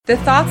The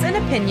thoughts and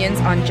opinions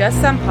on Just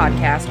Some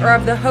Podcast are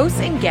of the hosts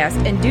and guests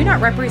and do not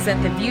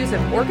represent the views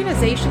of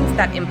organizations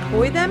that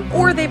employ them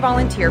or they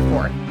volunteer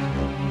for.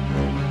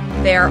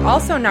 They are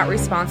also not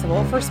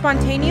responsible for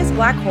spontaneous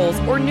black holes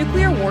or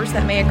nuclear wars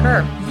that may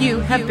occur.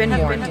 You have been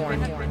warned.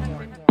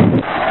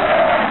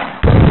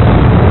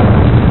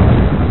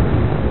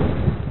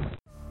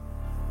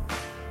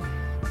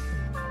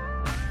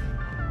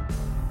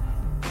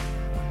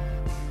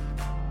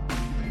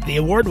 The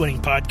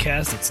award-winning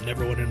podcast that's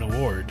never won an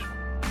award.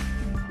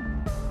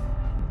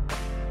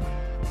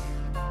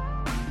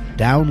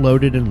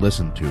 Downloaded and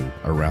listened to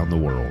around the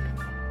world.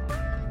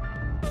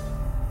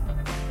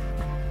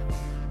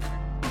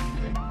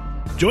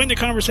 Join the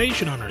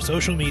conversation on our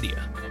social media.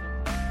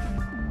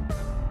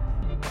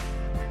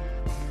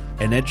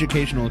 An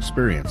educational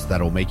experience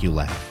that'll make you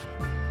laugh.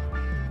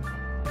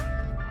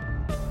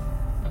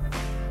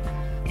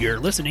 You're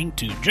listening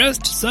to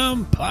Just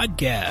Some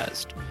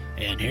Podcast.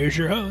 And here's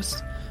your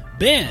hosts,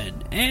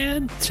 Ben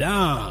and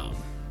Tom.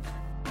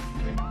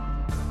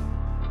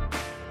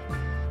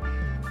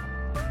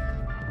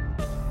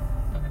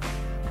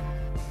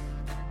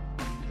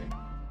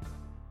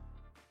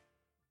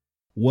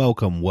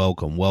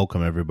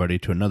 Welcome, everybody,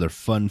 to another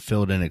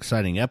fun-filled and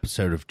exciting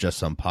episode of Just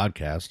Some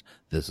Podcast.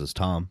 This is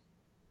Tom.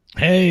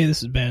 Hey,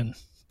 this is Ben.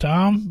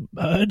 Tom,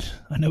 bud,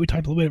 I know we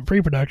talked a little bit of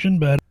pre-production,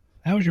 but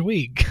how was your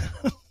week?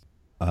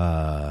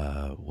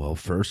 Well,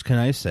 first can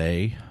I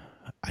say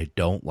I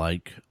don't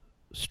like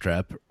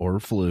strep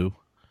or flu.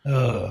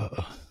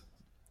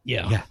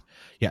 Yeah.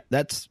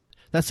 That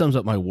sums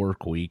up my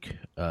work week.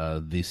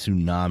 The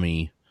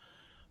tsunami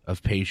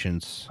of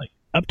patients. Like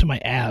up to my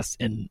ass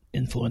in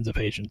influenza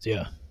patients,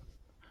 yeah.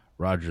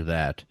 Roger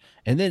that.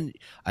 And then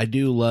I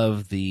do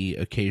love the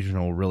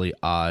occasional really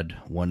odd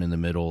one in the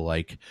middle,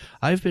 like,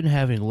 I've been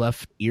having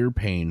left ear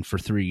pain for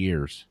 3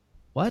 years.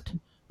 What?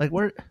 Like,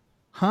 where?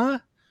 Huh?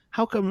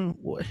 How come?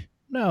 What?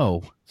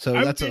 No. So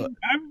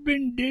I've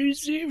been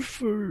dizzy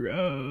for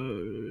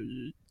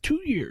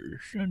 2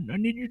 years, and I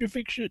need you to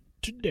fix it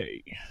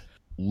today.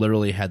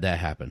 Literally had that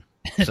happen.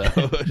 So,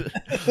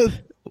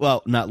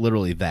 well, not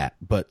literally that,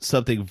 but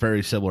something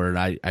very similar.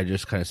 And I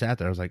just kind of sat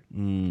there. I was like,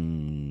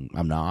 I'm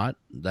not.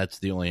 That's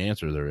the only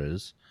answer there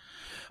is.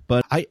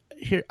 But I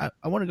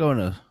want to go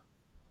on a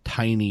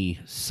tiny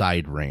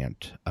side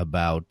rant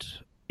about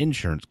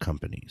insurance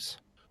companies.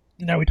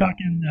 Now, we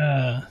talking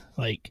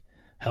like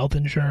health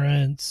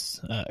insurance,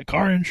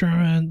 car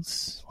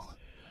insurance.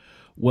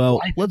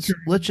 Well, let's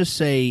just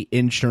say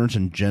insurance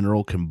in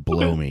general can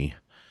blow me.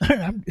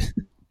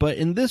 But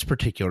in this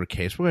particular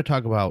case, we're going to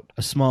talk about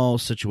a small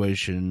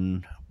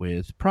situation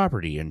with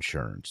property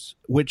insurance,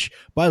 which,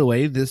 by the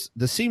way, this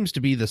seems to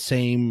be the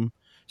same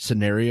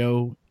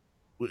scenario,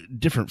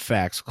 different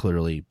facts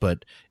clearly,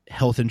 but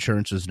health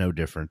insurance is no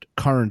different.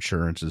 Car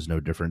insurance is no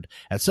different.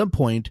 At some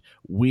point,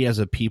 we as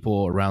a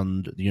people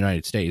around the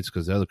United States,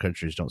 because the other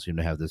countries don't seem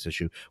to have this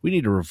issue, we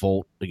need to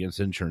revolt against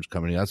the insurance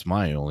company. That's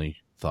my only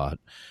thought.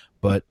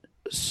 But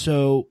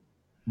so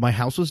my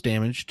house was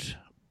damaged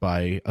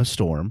by a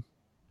storm.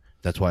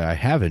 That's why I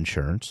have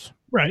insurance.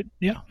 Right,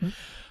 yeah.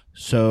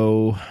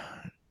 So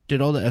did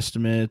all the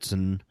estimates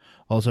and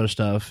all this other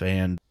stuff.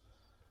 And,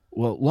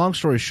 well, long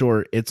story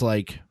short, it's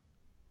like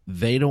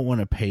they don't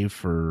want to pay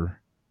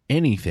for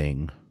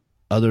anything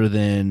other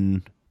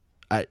than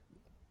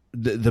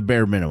the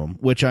bare minimum,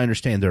 which I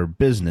understand they're a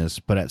business.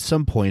 But at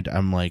some point,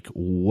 I'm like,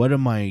 what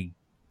am I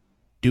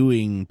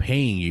doing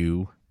paying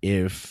you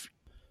if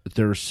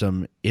there's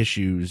some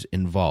issues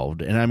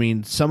involved? And I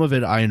mean, some of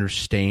it I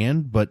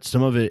understand, but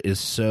some of it is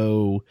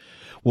so,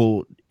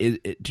 well,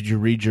 did you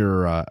read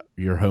your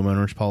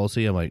homeowner's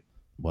policy? I'm like,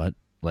 what?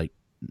 Like,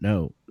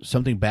 no,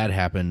 something bad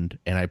happened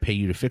and I pay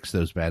you to fix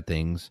those bad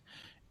things,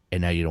 and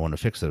now you don't want to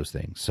fix those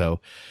things.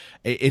 So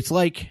it's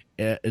like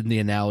in the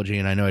analogy,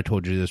 and I know I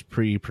told you this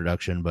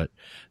pre-production, but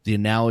the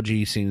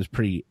analogy seems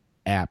pretty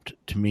apt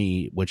to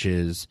me, which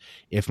is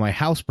if my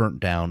house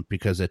burnt down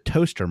because a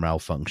toaster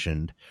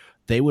malfunctioned,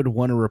 they would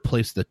want to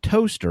replace the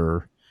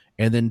toaster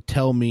and then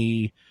tell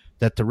me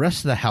that the rest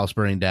of the house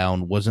burning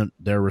down wasn't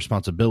their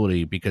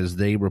responsibility because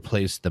they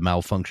replaced the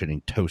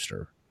malfunctioning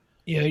toaster.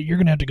 Yeah, you're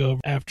going to have to go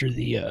after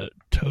the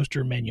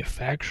toaster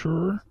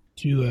manufacturer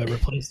to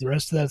replace the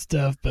rest of that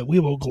stuff, but we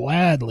will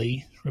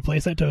gladly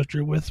replace that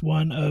toaster with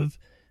one of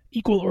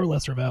equal or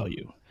lesser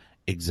value.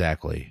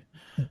 Exactly.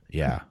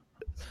 Yeah.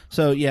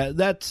 So, yeah,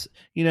 that's,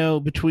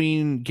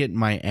 between getting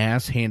my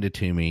ass handed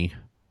to me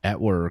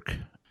at work.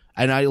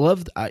 And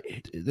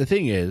the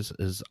thing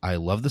is I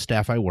love the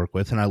staff I work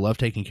with, and I love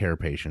taking care of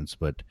patients,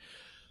 but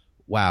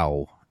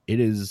wow, it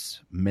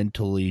is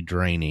mentally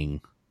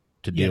draining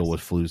to deal with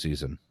flu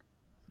season.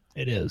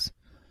 It is.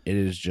 It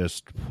is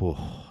just,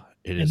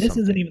 and this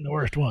isn't even the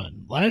worst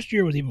one. Last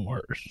year was even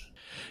worse.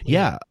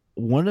 Yeah.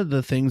 One of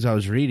the things I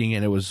was reading,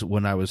 and it was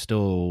when I was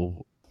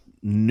still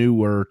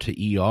newer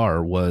to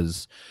ER,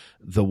 was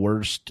the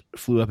worst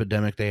flu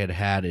epidemic they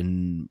had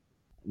in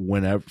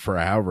whenever, for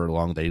however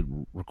long they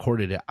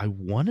recorded it. I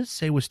want to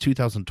say was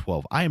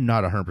 2012. I am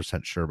not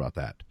 100% sure about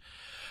that.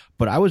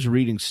 But I was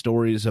reading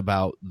stories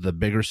about the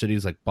bigger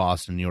cities like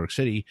Boston, New York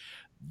City.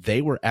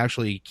 They were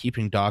actually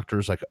keeping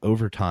doctors like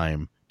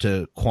overtime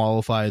to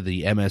qualify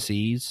the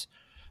MSEs,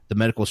 the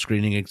medical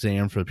screening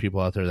exam, for the people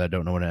out there that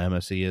don't know what an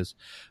MSE is,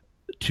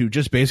 to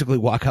just basically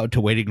walk out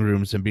to waiting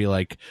rooms and be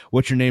like,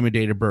 what's your name and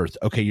date of birth?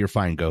 Okay, you're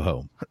fine, go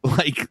home.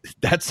 Like,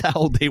 that's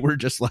how they were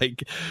just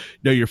like,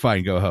 no, you're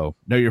fine, go home.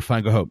 No, you're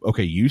fine, go home.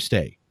 Okay, you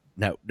stay.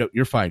 No,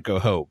 you're fine, go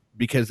home.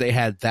 Because they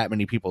had that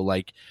many people.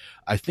 Like,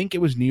 I think it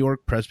was New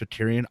York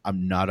Presbyterian.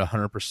 I'm not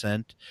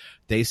 100%.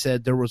 They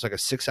said there was like a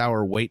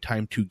 6-hour wait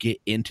time to get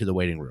into the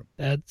waiting room.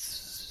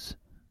 That's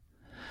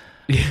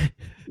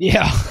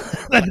yeah.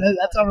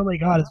 That's all really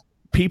got us.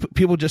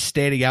 People just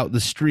standing out in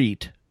the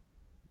street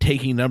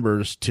taking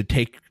numbers to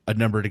take a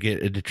number to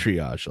get into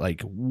triage.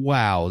 Like,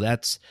 wow,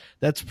 that's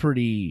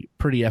pretty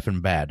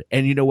effing bad.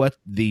 And you know what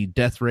the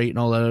death rate and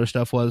all that other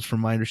stuff was, from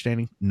my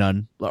understanding?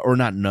 None. Or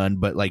not none,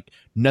 but like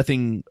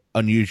nothing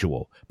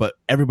unusual. But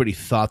everybody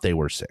thought they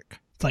were sick.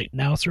 It's like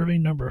now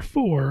serving number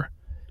 4,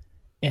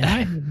 and I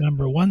have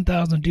number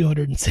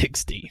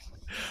 1,260.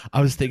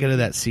 I was thinking of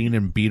that scene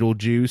in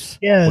Beetlejuice,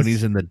 yes, when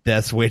he's in the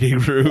death's waiting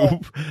room.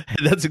 Yeah.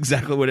 And that's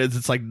exactly what it is.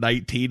 It's like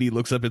 19. He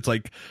looks up, it's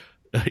like,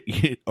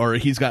 or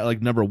he's got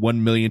like number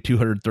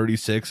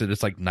 1,236, and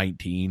it's like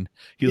 19.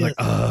 He's like,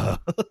 ugh.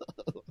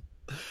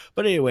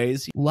 But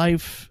anyways,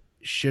 life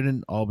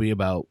shouldn't all be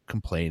about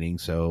complaining.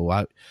 So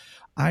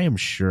I am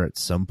sure at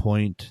some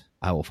point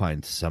I will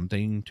find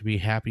something to be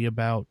happy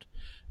about.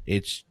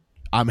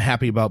 I'm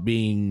happy about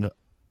being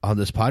on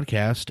this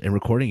podcast and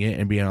recording it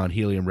and being on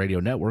Helium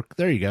Radio Network.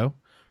 There you go.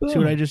 Ooh. See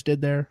what I just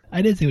did there?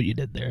 I did see what you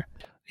did there.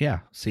 Yeah.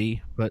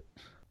 See, but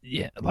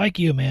yeah, like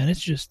you, man,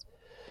 it's just,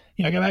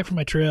 I got back from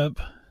my trip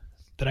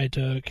that I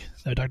took,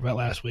 that I talked about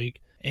last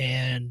week,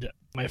 and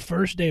my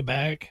first day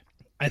back,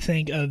 I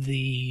think of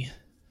the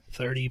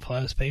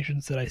 30-plus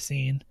patients that I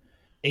seen,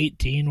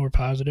 18 were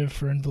positive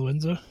for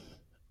influenza,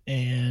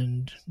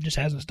 and just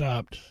hasn't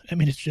stopped. I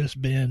mean, it's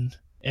just been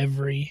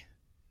every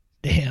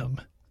damn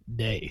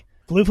day.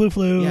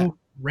 Flu, yeah.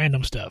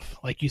 Random stuff,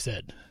 like you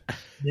said.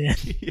 Yeah.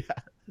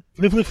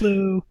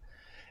 Flu,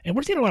 and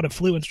we're seeing a lot of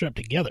flu and strep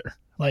together.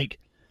 Like,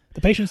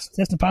 the patient's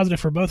testing positive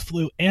for both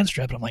flu and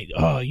strep. And I'm like,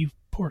 oh, you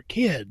poor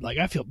kid. Like,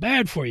 I feel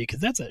bad for you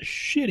because that's a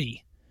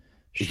shitty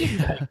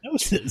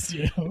diagnosis,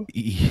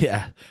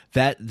 Yeah,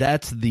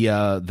 that's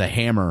the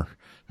hammer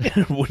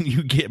when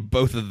you get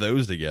both of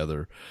those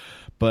together.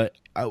 But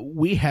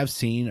we have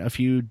seen a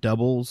few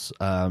doubles,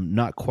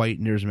 not quite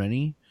near as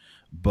many.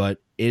 But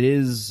it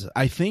is,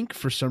 I think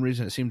for some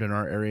reason it seemed in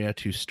our area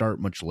to start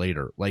much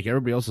later. Like,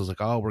 everybody else is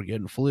like, oh, we're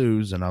getting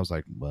flus. And I was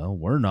like, well,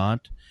 we're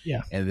not.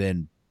 Yeah. And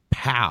then,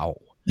 pow.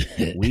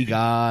 We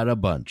got a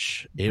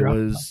bunch. It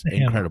was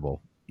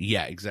incredible.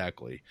 Yeah,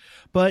 exactly.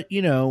 But,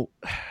 the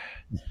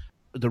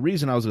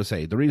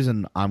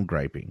reason I'm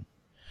griping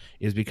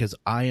is because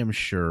I am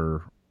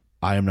sure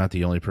I am not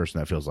the only person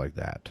that feels like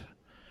that.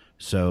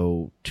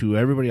 So to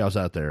everybody else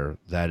out there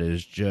that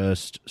is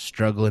just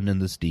struggling in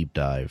this deep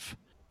dive,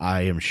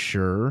 I am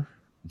sure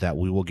that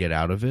we will get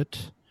out of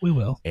it. We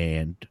will.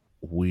 And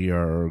we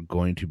are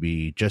going to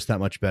be just that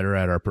much better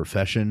at our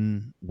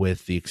profession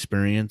with the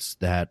experience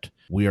that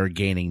we are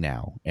gaining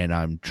now. And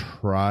I'm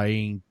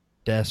trying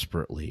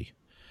desperately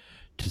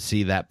to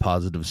see that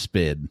positive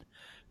spin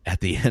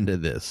at the end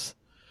of this.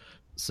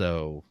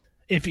 So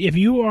if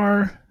you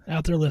are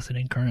out there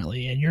listening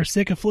currently and you're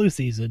sick of flu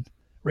season,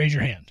 raise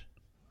your hand.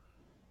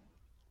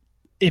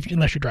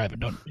 Unless you're driving,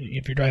 don't.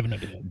 If you're driving, don't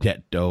do that. Yeah,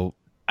 don't.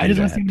 I just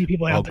want to see many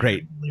people out there.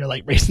 They're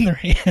like raising their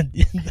hand.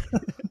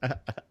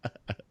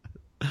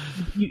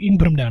 You can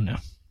put them down now.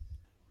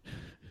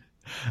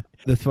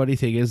 The funny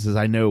thing is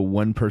I know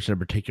one person in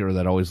particular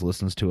that always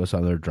listens to us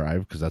on their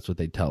drive because that's what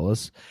they tell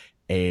us,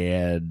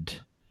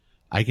 and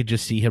I could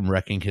just see him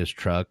wrecking his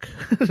truck.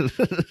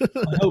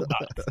 I hope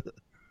not.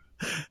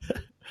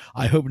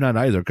 I hope not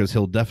either, because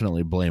he'll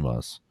definitely blame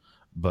us.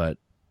 But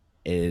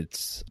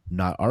it's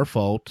not our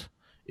fault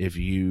if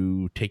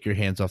you take your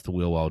hands off the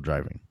wheel while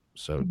driving.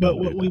 So, but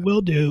what we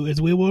will do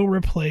is we will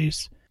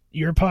replace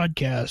your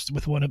podcast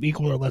with one of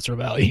equal or lesser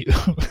value.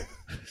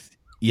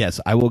 Yes,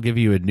 I will give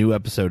you a new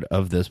episode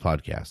of this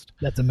podcast.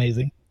 That's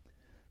amazing.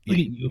 Look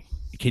at you.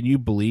 Can you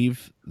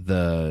believe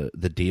the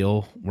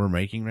deal we're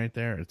making right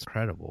there? It's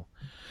incredible.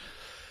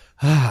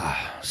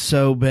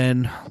 So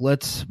Ben,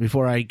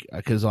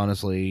 because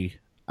honestly,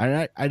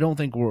 I don't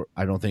think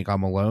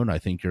I'm alone. I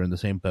think you're in the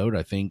same boat.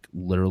 I think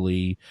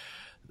literally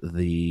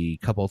the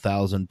couple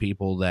thousand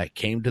people that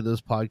came to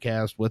this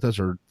podcast with us,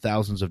 or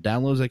thousands of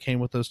downloads that came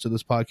with us to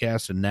this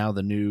podcast, and now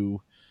the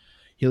new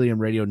Helium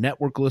Radio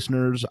Network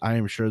listeners, I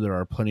am sure there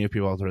are plenty of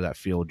people out there that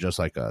feel just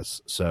like us.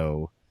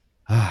 So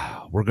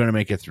we're going to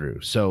make it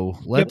through. So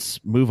let's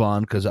move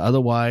on, because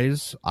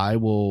otherwise I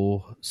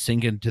will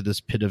sink into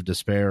this pit of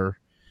despair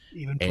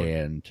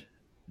and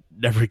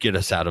never get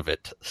us out of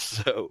it.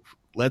 So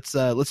let's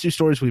do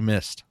stories we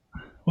missed.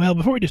 Well,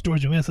 before we do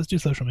stories we missed, let's do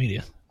social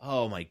media.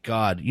 Oh my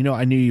God.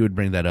 I knew you would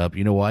bring that up.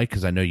 You know why?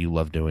 Because I know you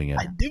love doing it.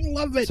 I do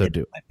love it. So it's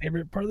my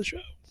favorite part of the show.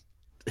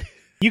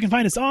 You can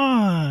find us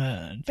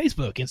on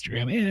Facebook,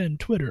 Instagram, and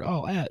Twitter,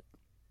 all at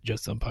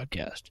Just Some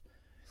Podcast.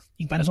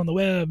 You can find us on the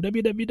web,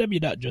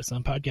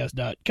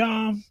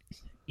 www.justsomepodcast.com.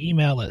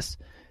 Email us.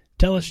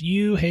 Tell us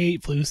you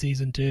hate Flu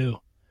Season 2.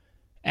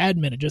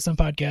 Admin at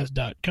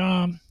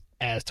justsomepodcast.com.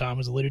 As Tom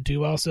has alluded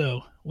to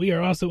also, we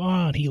are also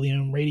on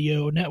Helium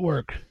Radio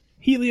Network.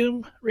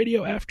 Helium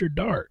Radio After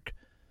Dark.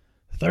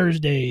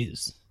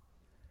 Thursdays,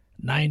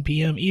 9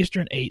 p.m.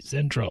 Eastern, 8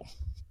 Central.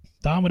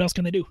 Tom, what else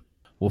can they do?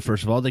 Well,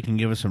 first of all, they can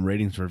give us some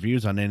ratings and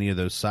reviews on any of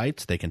those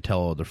sites. They can tell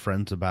all their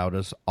friends about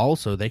us.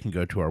 Also, they can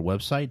go to our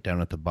website.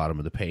 Down at the bottom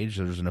of the page,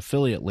 there's an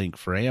affiliate link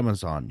for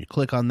Amazon. You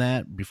click on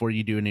that before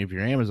you do any of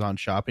your Amazon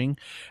shopping.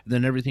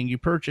 Then everything you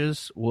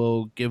purchase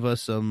will give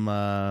us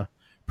some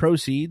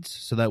proceeds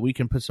so that we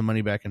can put some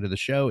money back into the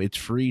show. It's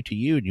free to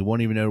you, and you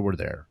won't even know we're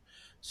there.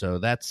 So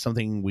that's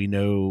something we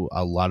know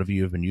a lot of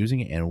you have been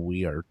using, and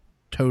we are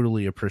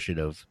totally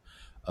appreciative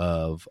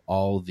of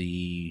all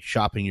the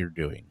shopping you're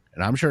doing.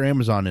 And I'm sure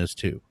Amazon is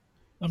too.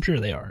 I'm sure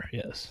they are,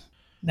 yes.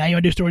 Now you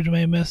want to do stories we may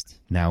have missed?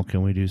 Now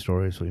can we do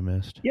stories we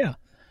missed? Yeah.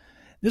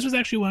 This was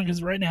actually one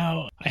because right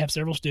now I have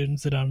several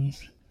students that I'm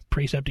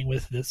precepting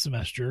with this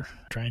semester,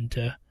 trying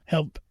to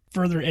help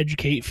further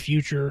educate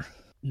future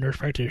nurse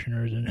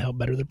practitioners and help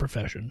better their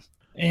profession.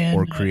 And,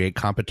 or create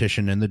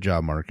competition in the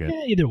job market.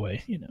 Yeah, either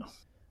way,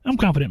 I'm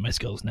confident in my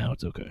skills now.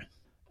 It's okay.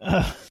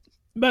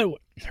 But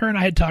her and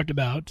I had talked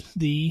about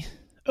the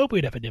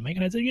opioid epidemic,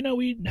 and I said,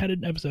 we had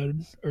an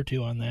episode or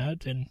two on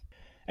that, and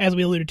as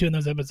we alluded to in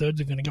those episodes,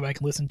 if you're going to go back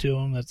and listen to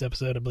them, that's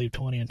episode, I believe,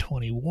 20 and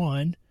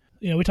 21,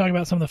 we talked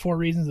about some of the 4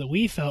 reasons that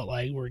we felt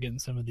like we're getting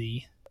some of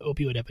the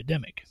opioid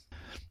epidemic.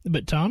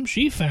 But Tom,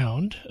 she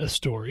found a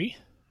story,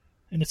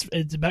 and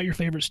it's about your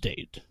favorite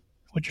state.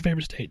 What's your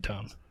favorite state,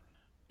 Tom?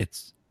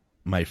 It's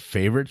my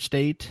favorite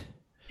state?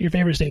 Your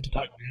favorite state to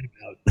talk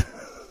about.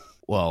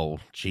 Well,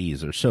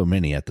 geez, there's so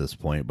many at this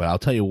point, but I'll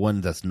tell you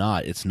one that's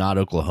not. It's not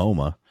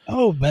Oklahoma.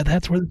 Oh, but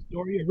that's where the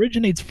story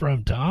originates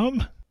from,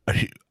 Tom.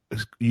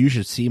 You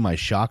should see my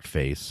shocked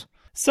face.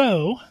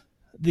 So,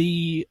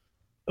 the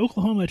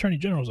Oklahoma Attorney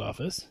General's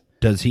office.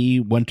 Does he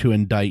want to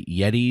indict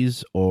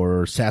Yetis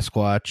or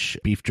Sasquatch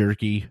beef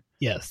jerky?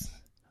 Yes.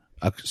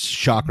 A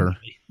shocker.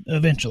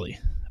 Eventually.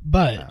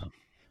 But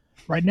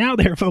right now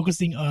they're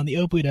focusing on the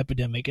opioid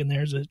epidemic, and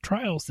there's a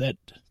trial set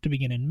to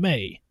begin in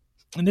May.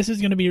 And this is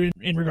going to be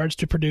in regards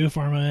to Purdue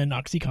Pharma and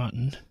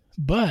OxyContin.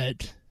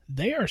 But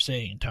they are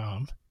saying,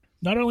 Tom,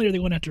 not only are they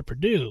going after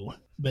Purdue,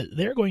 but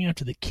they're going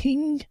after the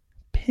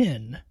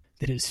kingpin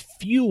that has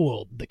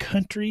fueled the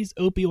country's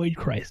opioid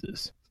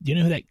crisis. Do you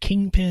know who that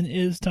kingpin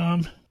is,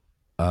 Tom?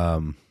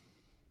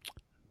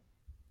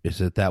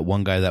 Is it that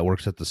one guy that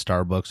works at the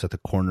Starbucks at the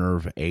corner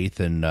of 8th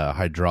and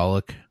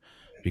Hydraulic?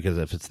 Because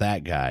if it's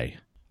that guy,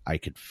 I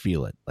could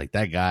feel it. Like,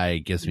 that guy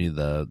gives me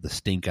the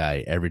stink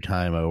eye every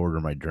time I order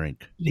my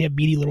drink. They have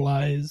beady little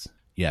eyes.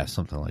 Yeah,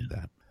 something like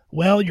that.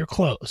 Well, you're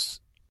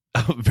close.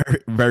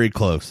 Very, very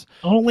close.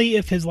 Only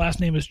if his last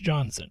name is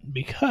Johnson,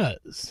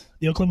 because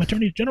the Oklahoma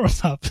Attorney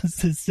General's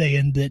office is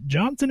saying that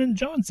Johnson &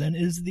 Johnson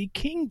is the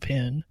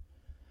kingpin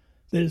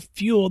that has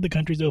fueled the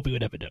country's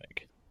opioid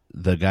epidemic.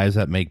 The guys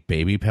that make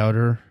baby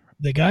powder?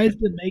 The guys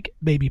that make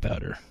baby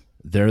powder.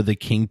 They're the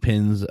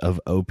kingpins of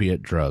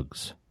opiate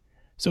drugs.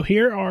 So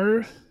here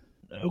our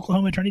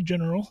Oklahoma Attorney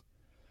General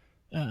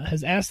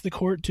has asked the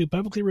court to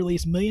publicly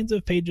release millions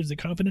of pages of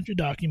confidential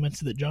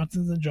documents that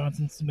Johnson &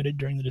 Johnson submitted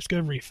during the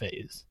discovery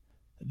phase.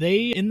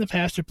 They, in the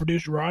past, have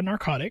produced raw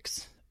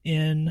narcotics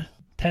in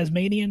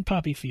Tasmanian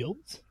poppy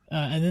fields,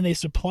 and then they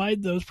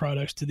supplied those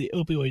products to the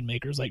opioid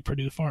makers like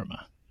Purdue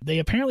Pharma. They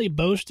apparently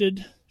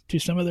boasted to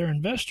some of their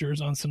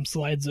investors on some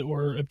slides that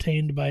were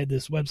obtained by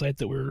this website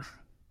that we're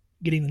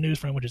getting the news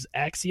from, which is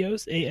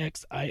Axios,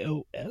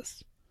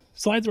 A-X-I-O-S.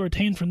 Slides were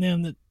obtained from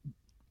them that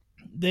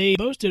they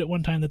boasted at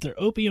one time that their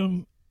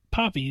opium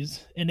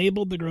poppies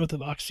enabled the growth of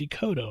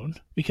oxycodone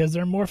because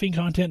their morphine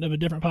content of a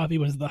different poppy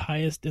was the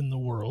highest in the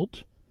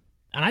world.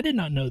 And I did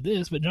not know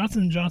this, but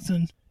Johnson &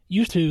 Johnson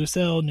used to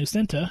sell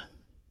Nucynta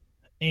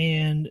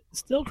and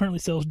still currently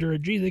sells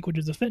Duragesic, which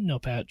is a fentanyl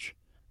patch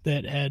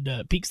that had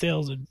peak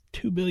sales of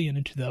 $2 billion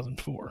in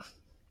 2004.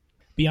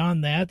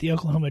 Beyond that, the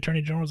Oklahoma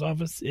Attorney General's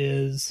office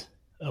is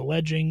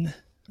alleging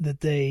that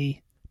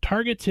they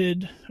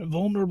targeted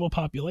vulnerable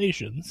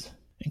populations,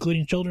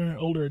 including children and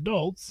older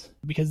adults,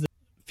 because they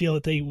feel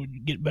that they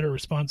would get better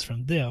response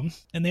from them.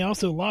 And they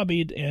also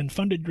lobbied and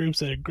funded groups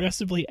that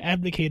aggressively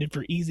advocated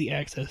for easy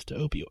access to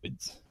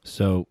opioids.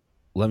 So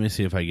let me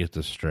see if I get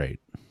this straight.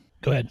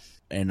 Go ahead.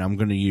 And I'm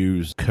going to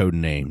use code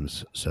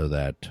names so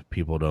that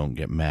people don't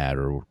get mad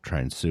or try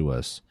and sue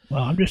us.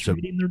 Well, I'm just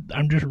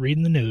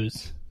reading the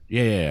news.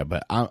 Yeah,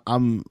 but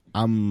I'm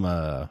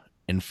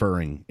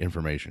inferring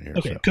information here.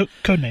 Okay, so.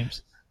 Code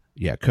names.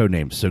 Yeah, code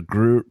names. So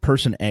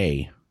person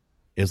A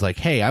is like,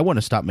 hey, I want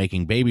to stop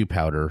making baby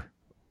powder,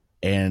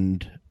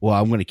 and, well,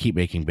 I'm going to keep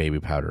making baby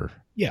powder.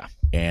 Yeah.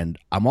 And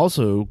I'm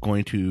also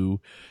going to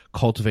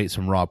cultivate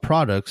some raw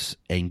products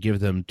and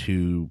give them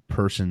to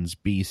persons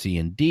B, C,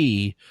 and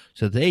D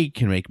so they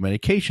can make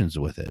medications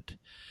with it.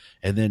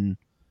 And then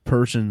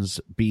persons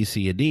B,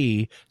 C, and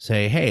D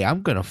say, hey,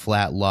 I'm going to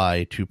flat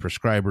lie to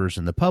prescribers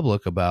and the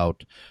public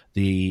about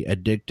the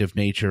addictive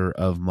nature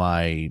of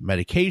my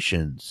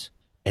medications.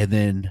 And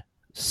then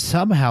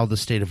somehow the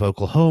state of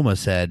Oklahoma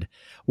said,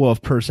 well,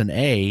 if person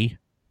A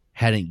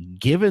hadn't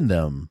given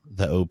them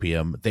the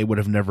opium, they would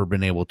have never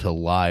been able to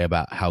lie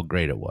about how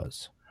great it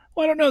was.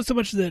 Well, I don't know so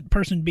much that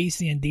person B,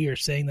 C, and D are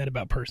saying that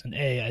about person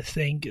A. I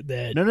think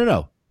that...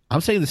 No.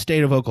 I'm saying the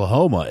state of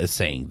Oklahoma is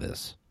saying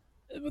this.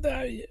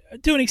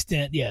 To an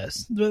extent,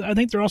 yes. But I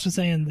think they're also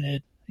saying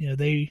that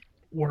they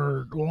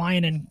were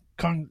lying in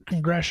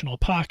congressional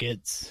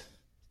pockets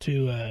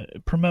to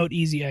promote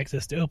easy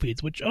access to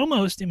opiates, which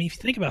almost, if you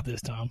think about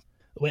this, Tom,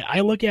 the way I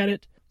look at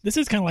it, this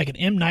is kind of like an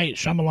M. Night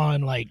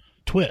Shyamalan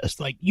twist.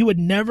 Like, you would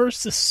never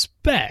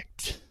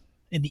suspect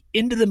in the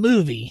end of the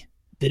movie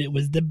that it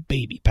was the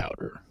baby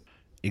powder.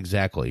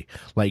 Exactly.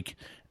 Like,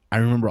 I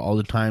remember all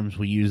the times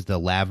we used the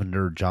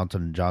lavender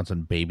Johnson &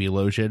 Johnson baby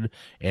lotion,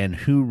 and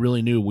who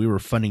really knew we were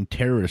funding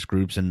terrorist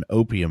groups in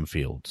opium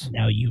fields?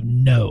 Now you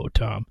know,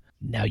 Tom.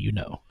 Now you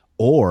know.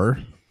 Or,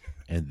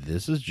 and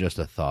this is just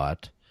a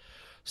thought,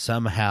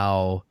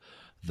 somehow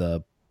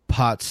the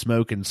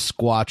pot-smoking,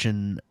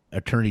 squatching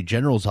Attorney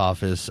General's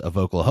office of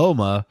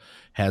Oklahoma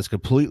has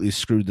completely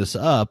screwed this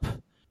up,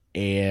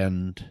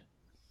 and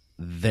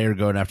they're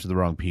going after the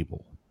wrong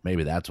people.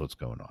 Maybe that's what's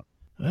going on.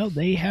 Well,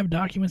 they have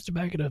documents to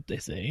back it up, they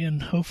say,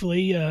 and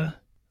hopefully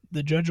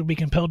the judge will be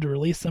compelled to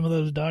release some of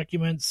those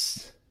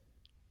documents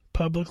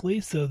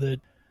publicly so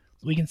that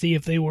we can see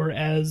if they were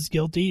as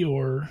guilty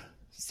or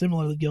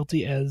similarly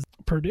guilty as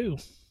Purdue.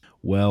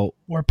 Well,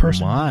 or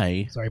person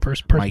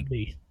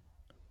B.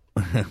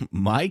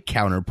 My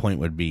counterpoint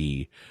would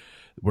be,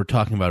 we're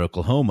talking about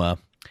Oklahoma.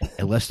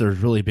 Unless there's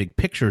really big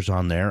pictures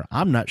on there,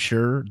 I'm not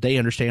sure they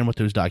understand what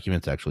those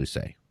documents actually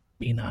say.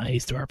 Be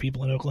nice to our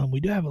people in Oklahoma.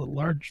 We do have a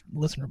large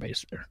listener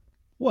base there.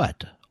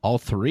 What? All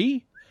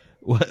three?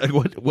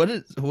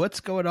 What's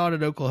going on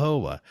in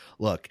Oklahoma?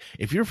 Look,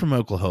 if you're from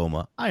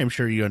Oklahoma, I am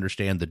sure you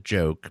understand the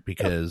joke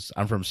because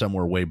I'm from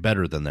somewhere way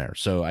better than there.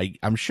 So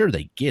I'm sure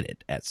they get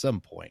it at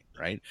some point,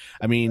 right?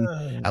 I mean,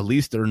 at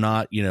least they're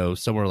not,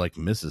 somewhere like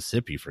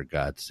Mississippi, for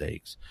God's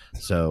sakes.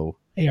 So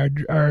hey, our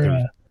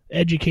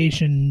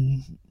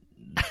education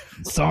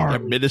czar,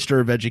 Minister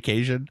of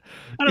Education.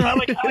 I don't know. I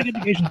like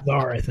education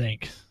czar, I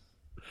think.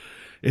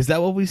 Is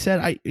that what we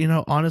said?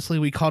 Honestly,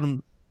 we called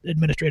him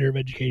administrator of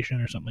education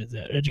or something like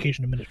that.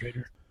 Education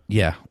administrator.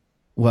 Yeah.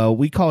 Well,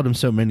 we called him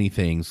so many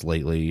things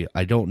lately.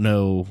 I don't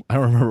know. I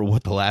don't remember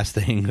what the last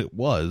thing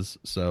was.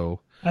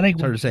 So I think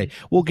it's hard to say.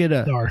 We'll get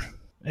czar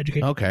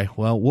education. Okay.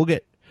 Well, we'll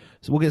get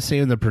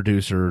Sam, the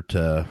producer,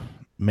 to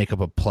make up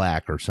a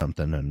plaque or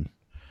something and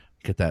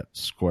get that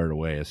squared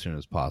away as soon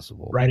as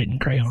possible. Write it in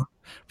crayon.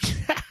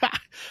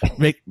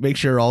 Make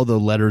sure all the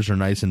letters are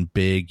nice and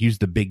big. Use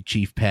the Big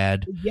Chief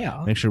pad.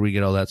 Yeah. Make sure we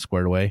get all that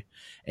squared away.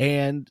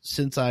 And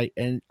since I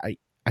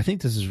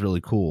think this is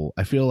really cool.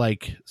 I feel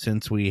like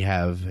since we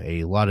have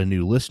a lot of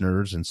new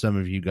listeners and some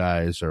of you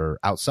guys are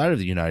outside of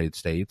the United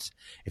States,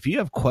 if you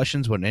have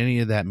questions what any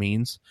of that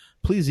means,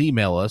 please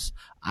email us.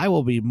 I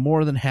will be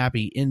more than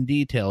happy in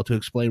detail to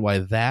explain why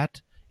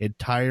that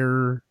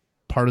entire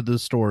part of the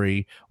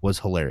story was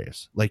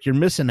hilarious. Like, you're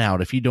missing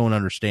out if you don't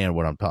understand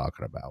what I'm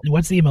talking about.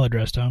 What's the email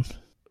address, Tom?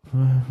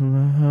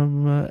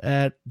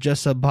 At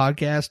Just Some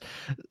Podcast.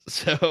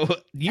 So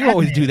you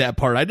always do that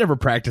part. I never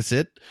practice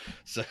it.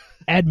 So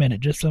admin at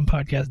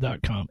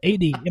justsomepodcast.com.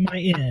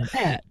 ADMIN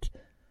at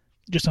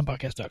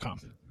justsomepodcast.com.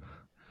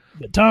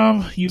 But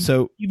Tom,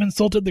 you've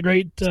insulted the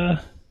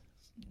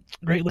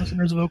great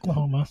listeners of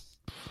Oklahoma.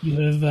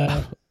 You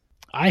have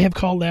I have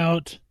called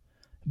out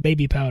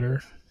baby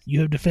powder.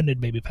 You have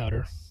defended baby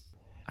powder.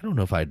 I don't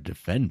know if I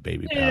defend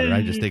baby powder.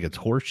 I just think it's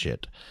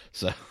horseshit.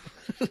 So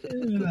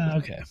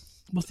okay.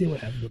 We'll see what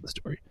happens with the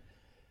story.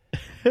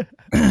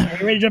 Are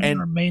you ready to jump in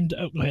our main...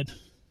 Oh, go ahead.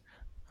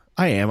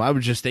 I am. I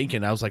was just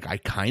thinking, I was like, I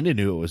kind of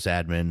knew it was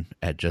admin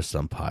at Just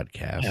Some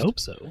Podcast. I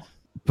hope so.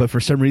 But for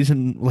some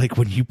reason, like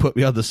when you put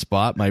me on the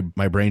spot, my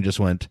brain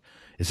just went,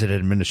 is it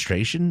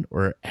administration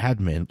or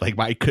admin? Like,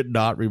 I could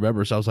not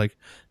remember. So I was like,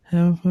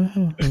 I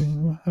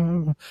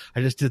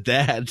just did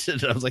that.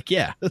 And I was like,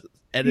 yeah,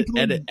 edit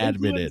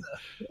admin it.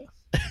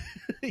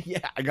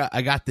 Yeah,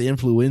 I got the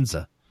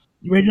influenza.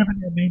 You ready to jump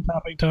into our main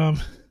topic, Tom?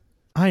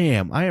 I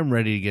am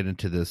ready to get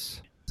into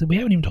this. So we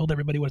haven't even told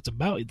everybody what it's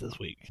about this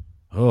week.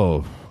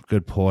 Oh,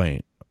 good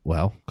point.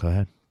 Well, go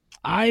ahead.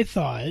 I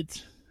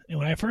thought, and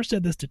when I first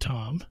said this to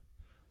Tom,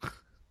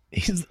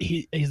 he's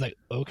like,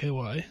 okay,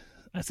 why?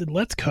 I said,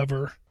 let's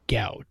cover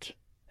gout.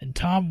 And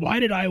Tom, why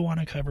did I want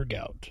to cover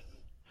gout?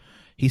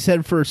 He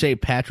said for St.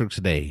 Patrick's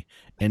Day.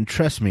 And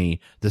trust me,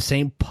 the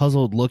same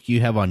puzzled look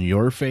you have on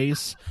your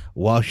face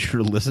while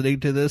you're listening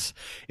to this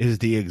is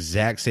the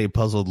exact same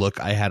puzzled look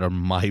I had on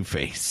my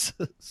face.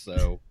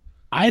 So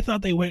I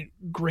thought they went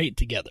great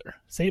together.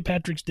 St.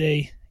 Patrick's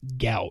Day,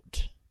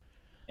 gout.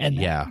 And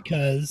that's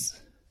because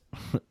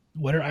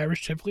what are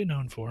Irish typically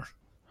known for?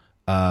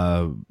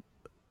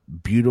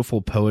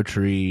 Beautiful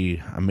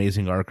poetry,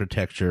 amazing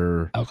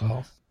architecture.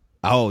 Alcohol.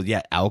 Oh,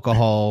 yeah,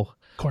 alcohol.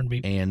 Corned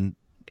beef. And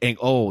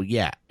oh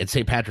yeah, it's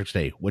St. Patrick's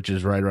Day, which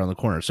is right around the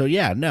corner. So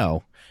yeah,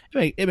 no,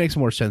 it makes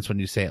more sense when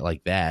you say it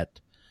like that.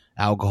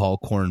 Alcohol,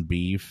 corned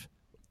beef,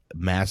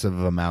 massive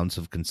amounts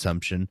of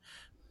consumption.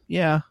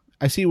 Yeah,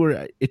 I see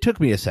where it took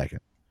me a second,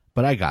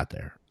 but I got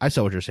there. I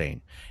saw what you're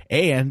saying.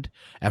 And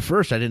at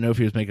first I didn't know if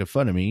he was making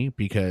fun of me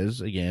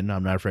because, again,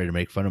 I'm not afraid to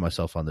make fun of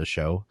myself on this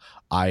show.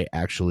 I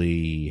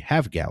actually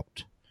have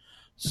gout.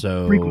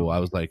 So Frequently. I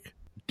was like,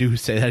 do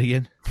say that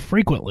again?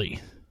 Frequently.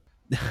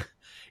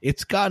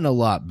 It's gotten a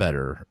lot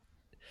better.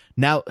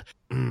 Now,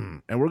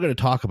 and we're going to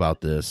talk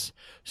about this.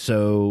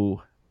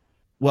 So,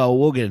 well,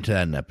 we'll get into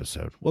that in an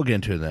episode. We'll get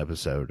into an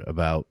episode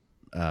about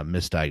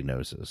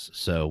misdiagnosis.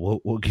 So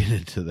we'll get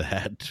into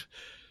that.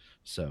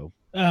 So,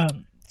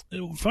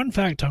 fun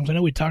fact, Tom, 'cause I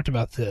know we talked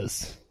about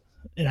this,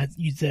 and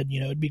you said,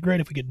 it'd be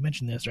great if we could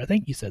mention this, or I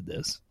think you said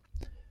this.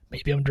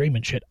 Maybe I'm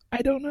dreaming shit.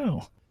 I don't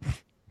know.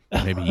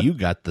 maybe you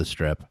got the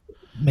strep.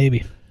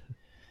 Maybe.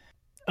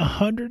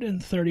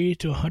 130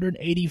 to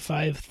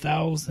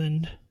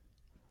 185,000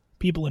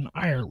 people in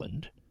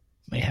Ireland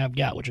may have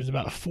gout, which is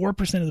about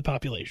 4% of the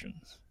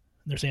population.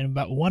 They're saying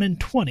about 1 in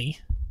 20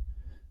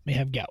 may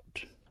have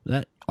gout.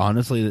 That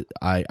honestly,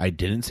 I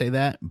didn't say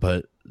that,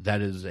 but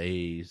that is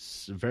a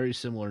very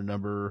similar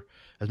number.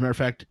 As a matter of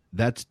fact,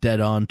 that's dead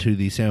on to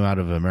the same amount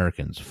of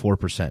Americans,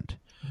 4%.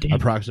 Damn.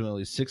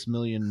 Approximately 6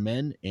 million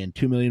men and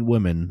 2 million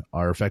women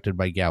are affected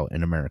by gout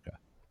in America.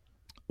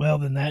 Well,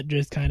 then that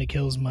just kind of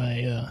kills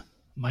my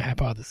my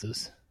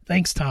hypothesis.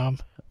 Thanks, Tom.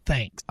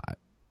 Thanks.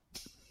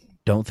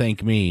 Don't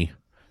thank me.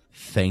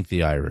 Thank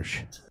the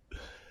Irish.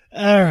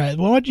 All right.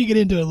 Well, why don't you get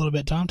into it a little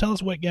bit, Tom? Tell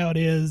us what gout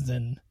is,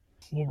 and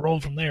we'll roll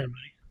from there,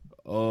 buddy.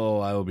 Oh,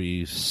 I will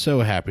be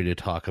so happy to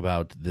talk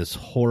about this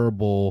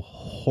horrible,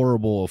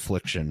 horrible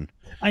affliction.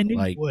 I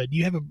knew you would.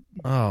 You have a...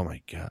 Oh,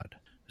 my God.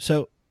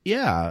 So,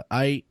 yeah,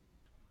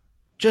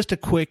 just a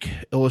quick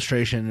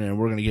illustration, and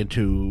we're going to get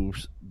into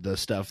the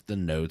stuff, the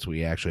notes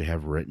we actually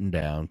have written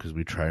down, because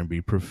we try and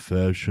be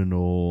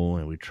professional,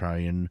 and we try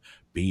and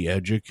be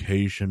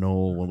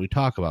educational when we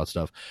talk about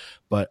stuff.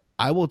 But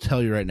I will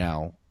tell you right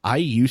now, I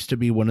used to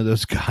be one of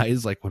those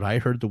guys, like when I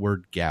heard the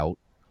word gout,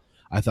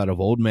 I thought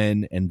of old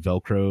men and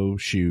Velcro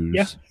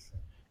shoes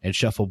and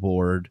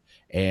shuffleboard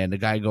and a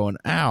guy going,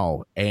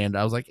 ow. And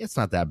I was like, it's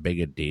not that big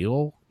a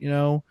deal,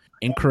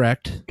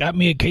 Incorrect. Got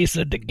me a case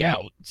of the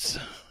gouts.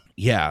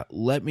 Yeah,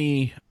 let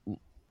me,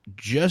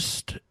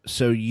 just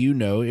so you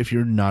know, if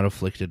you're not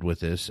afflicted with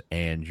this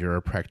and you're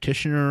a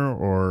practitioner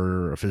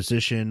or a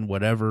physician,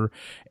 whatever,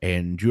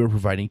 and you're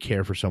providing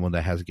care for someone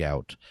that has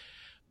gout,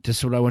 this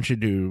is what I want you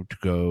to do: to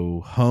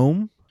go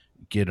home,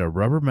 get a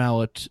rubber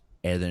mallet,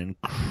 and then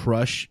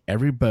crush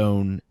every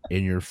bone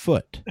in your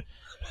foot.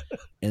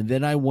 And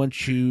then I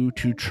want you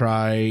to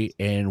try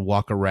and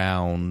walk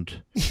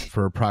around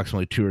for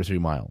approximately 2 or 3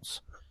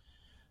 miles.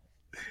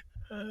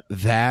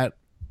 That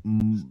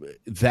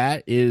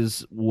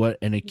is what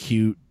an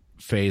acute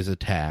phase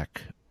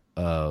attack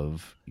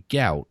of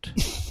gout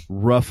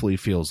roughly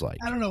feels like.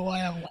 I don't know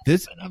why I'm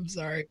laughing. I'm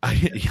sorry.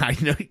 I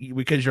know,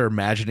 because you're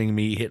imagining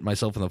me hitting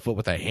myself in the foot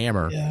with a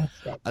hammer. Yeah.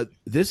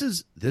 This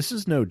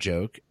is no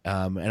joke,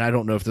 and I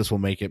don't know if this will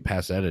make it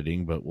past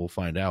editing, but we'll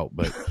find out.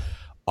 But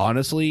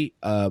honestly,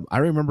 I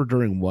remember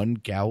during one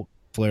gout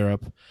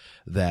flare-up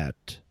that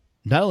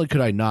not only could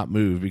I not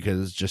move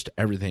because just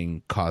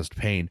everything caused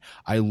pain,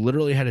 I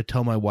literally had to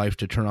tell my wife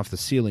to turn off the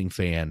ceiling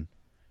fan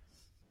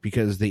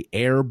because the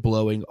air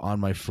blowing on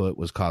my foot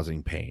was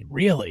causing pain.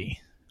 Really?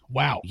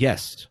 Wow.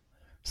 Yes.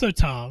 So,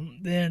 Tom,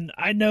 then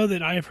I know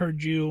that I've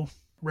heard you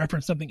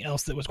reference something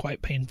else that was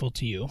quite painful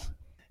to you.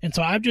 And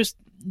so I've just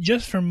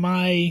from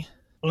my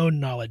own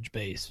knowledge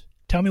base,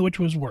 tell me which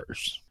was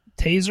worse.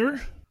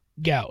 Taser,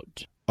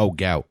 gout. Oh,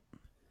 gout.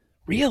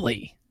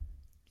 Really?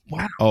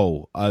 Wow.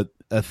 Oh,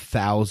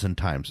 1,000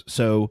 times.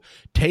 So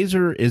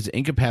taser is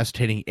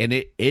incapacitating, and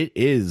it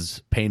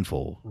is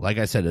painful. Like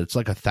I said, it's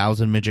like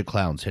 1,000 midget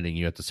clowns hitting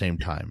you at the same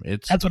time.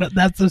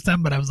 That's the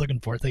sound I was looking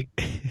for.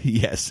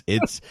 Yes,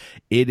 it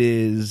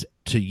is,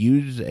 to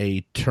use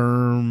a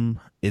term,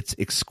 it's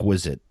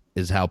exquisite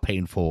is how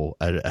painful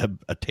a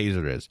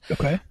taser is.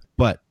 Okay.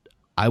 But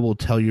I will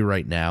tell you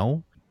right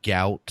now,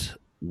 gout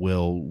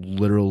will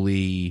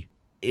literally,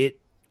 it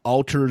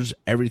alters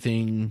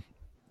everything.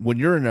 When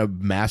you're in a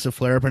massive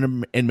flare-up,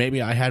 and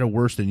maybe I had a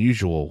worse than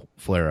usual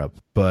flare-up,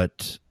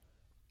 but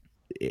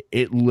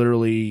it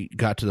literally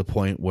got to the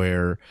point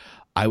where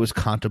I was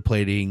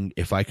contemplating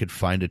if I could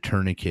find a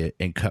tourniquet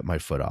and cut my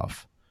foot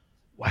off.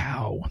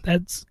 Wow.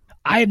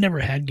 I had never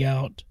had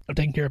gout. I've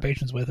taken care of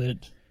patients with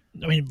it.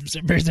 I mean,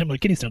 very similar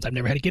to kidney stones. I've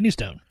never had a kidney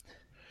stone.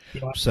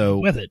 So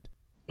with it.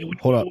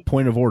 Hold up,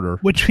 point of order.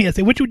 Which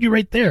would you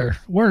rate there?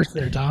 Worse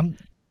there, Tom?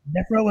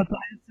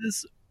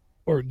 Nephrolithiasis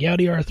or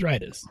gouty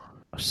arthritis?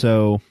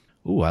 So,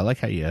 I like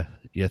how you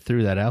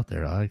threw that out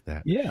there. I like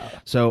that. Yeah.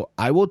 So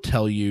I will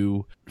tell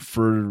you,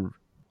 for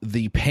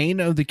the pain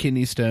of the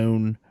kidney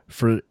stone,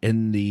 for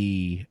in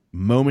the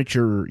moment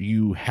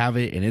you have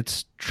it and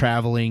it's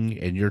traveling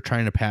and you're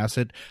trying to pass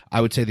it, I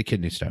would say the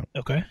kidney stone.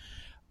 Okay.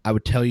 I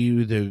would tell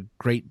you the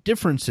great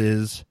difference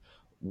is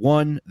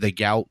one, the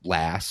gout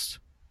lasts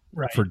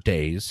Right. for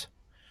days,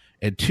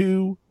 and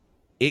two,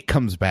 it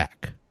comes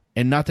back.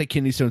 And not that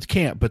kidney stones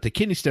can't, but the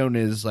kidney stone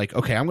is like,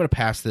 okay, I'm going to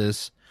pass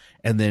this,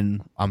 and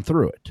then I'm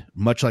through it,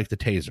 much like the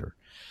taser.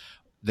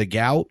 The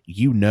gout,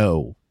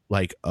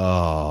 like,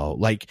 oh,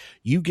 like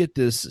you get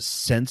this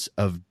sense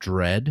of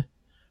dread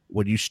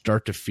when you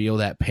start to feel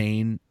that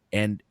pain,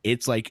 and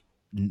it's like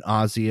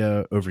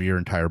nausea over your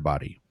entire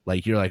body.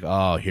 Like you're like,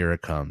 oh, here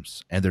it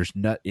comes, and there's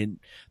not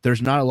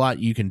a lot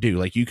you can do.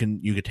 Like you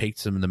could take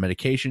some of the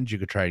medications, you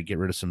could try to get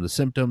rid of some of the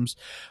symptoms,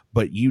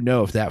 but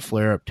if that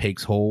flare up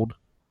takes hold,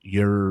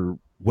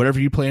 whatever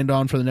you planned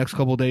on for the next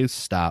couple of days,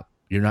 stop.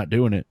 You're not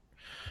doing it.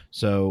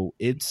 So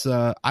it's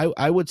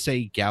I would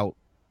say gout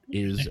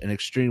is an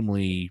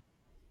extremely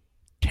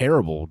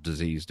terrible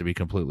disease, to be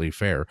completely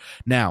fair.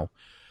 Now,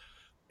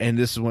 and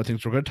this is one of the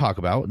things we're going to talk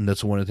about, and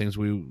that's one of the things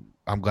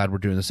I'm glad we're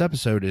doing this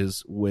episode,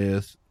 is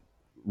with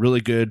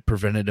really good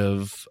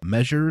preventative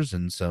measures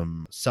and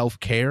some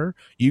self-care,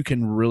 you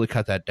can really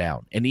cut that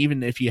down. And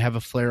even if you have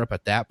a flare-up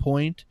at that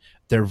point,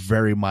 they're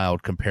very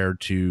mild compared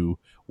to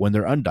when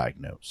they're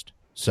undiagnosed.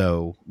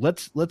 So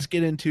let's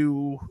get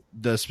into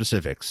the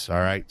specifics. All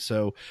right.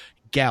 So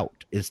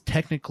gout is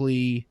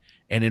technically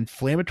an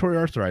inflammatory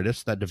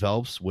arthritis that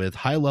develops with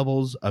high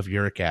levels of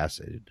uric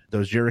acid.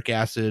 The uric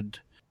acid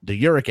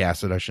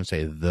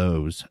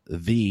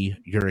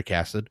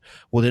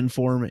will then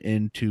form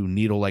into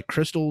needle-like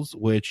crystals,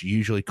 which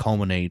usually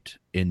culminate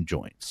in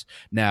joints.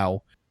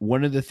 Now,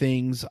 one of the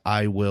things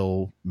I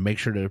will make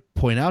sure to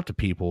point out to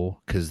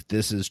people, because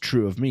this is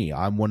true of me,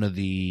 I'm one of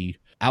the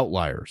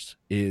outliers,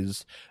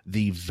 is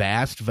the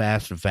vast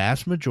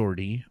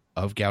majority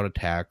of gout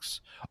attacks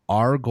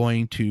are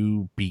going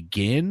to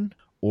begin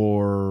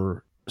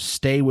or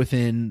stay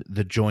within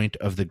the joint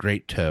of the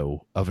great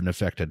toe of an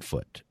affected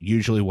foot,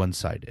 usually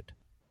one-sided.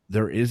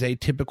 There is a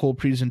typical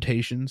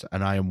presentations,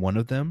 and I am one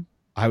of them.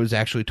 I was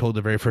actually told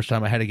the very first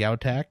time I had a gout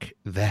attack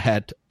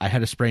that I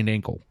had a sprained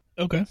ankle.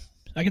 Okay,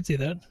 I can see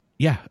that.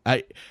 Yeah,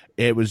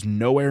 it was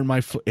nowhere in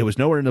my foot. It was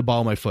nowhere in the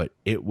ball of my foot.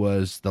 It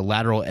was the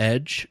lateral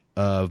edge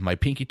of my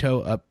pinky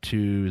toe up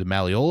to the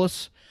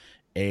malleolus,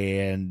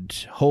 and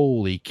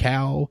holy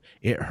cow,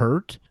 it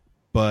hurt.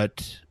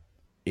 But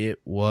it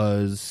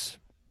was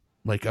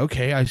like,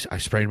 okay, I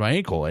sprained my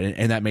ankle,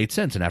 and that made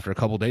sense. And after a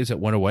couple of days, it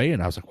went away,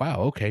 and I was like,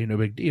 wow, okay, no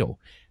big deal.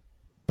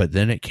 But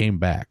then it came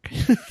back.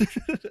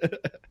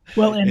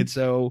 Well, and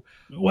so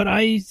what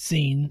I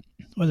seen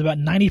was about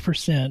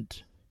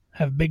 90%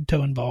 have big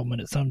toe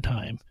involvement at some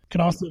time.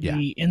 Could also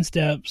be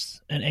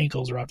insteps, and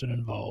ankles are often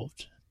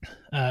involved.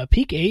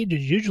 Peak age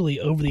is usually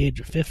over the age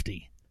of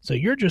 50. So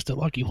you're just a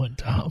lucky one,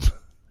 Tom,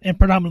 and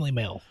predominantly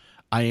male.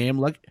 I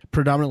am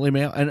predominantly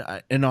male,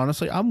 and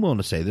honestly, I'm willing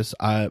to say this: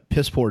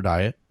 piss poor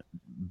diet,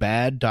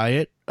 bad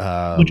diet.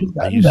 Which is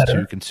I used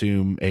better. to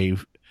consume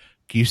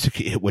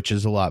which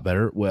is a lot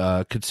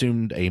better.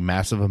 Consumed a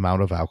massive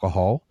amount of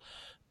alcohol,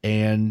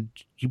 and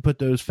you put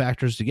those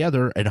factors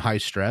together, and high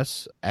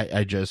stress.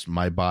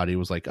 My body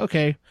was like,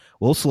 okay,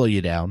 we'll slow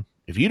you down.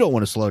 If you don't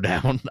want to slow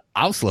down,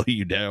 I'll slow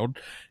you down,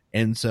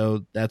 and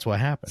so that's what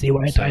happened. See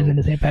why it ties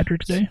into St.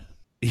 Patrick's Day?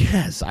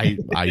 Yes,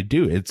 I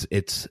do.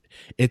 It's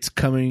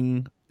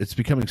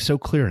becoming so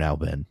clear now,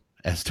 Ben,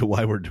 as to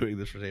why we're doing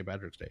this for St.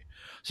 Patrick's Day.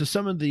 So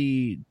some of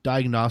the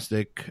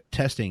diagnostic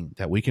testing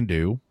that we can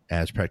do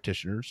as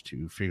practitioners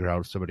to figure out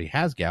if somebody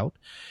has gout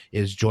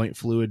is joint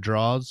fluid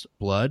draws,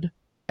 blood,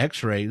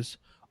 x-rays,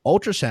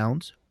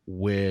 ultrasounds,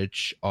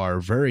 which are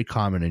very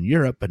common in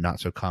Europe, but not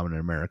so common in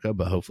America,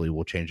 but hopefully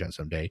we'll change that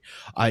someday.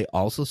 I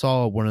also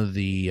saw one of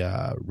the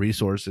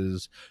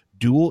resources,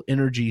 dual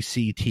energy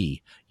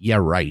CT. Yeah,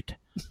 right.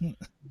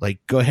 Like,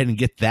 go ahead and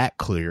get that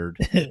cleared.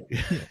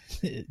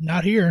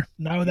 Not here.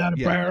 Not without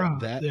a prior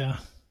auth.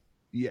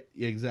 Yeah,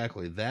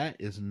 exactly. That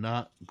is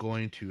not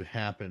going to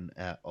happen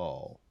at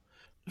all.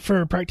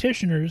 For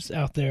practitioners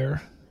out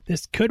there,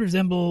 this could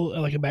resemble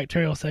like a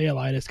bacterial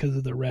cellulitis because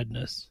of the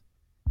redness.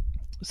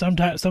 Some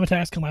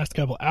attacks can last a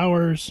couple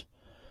hours.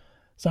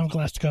 Some can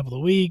last a couple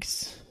of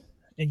weeks.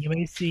 And you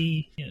may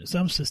see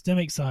some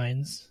systemic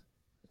signs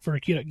for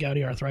acute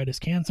gouty arthritis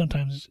can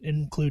sometimes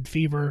include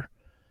fever,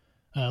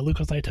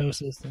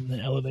 leukocytosis, and the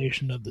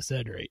elevation of the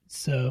sed rate.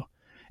 So,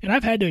 and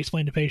I've had to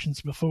explain to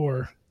patients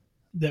before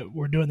that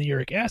we're doing the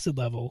uric acid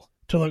level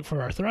to look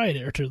for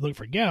arthritis or to look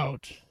for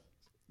gout.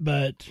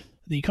 But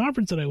the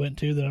conference that I went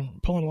to, that I'm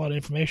pulling a lot of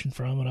information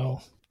from, and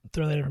I'll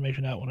throw that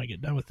information out when I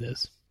get done with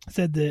this,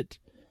 said that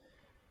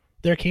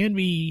there can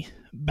be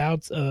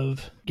bouts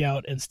of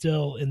gout and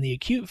still in the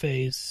acute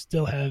phase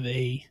still have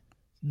a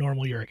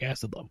normal uric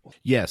acid level.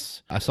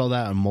 Yes, I saw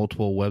that on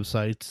multiple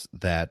websites,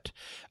 that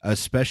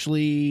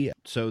especially,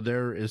 so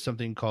there is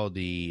something called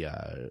the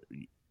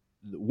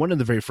one of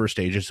the very first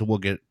stages, so we'll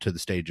get to the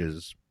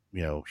stages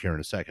here in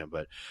a second,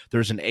 but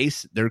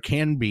there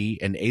can be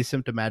an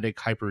asymptomatic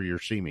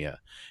hyperuricemia,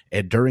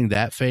 and during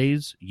that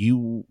phase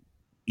you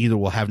either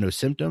will have no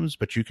symptoms,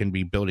 but you can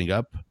be building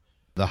up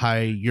the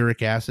high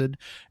uric acid,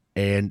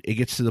 and it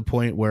gets to the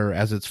point where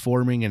as it's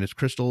forming and it's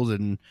crystals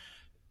and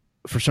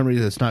for some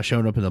reason it's not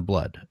showing up in the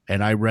blood.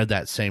 And I read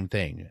that same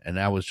thing, and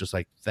I was just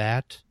like,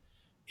 that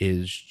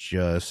is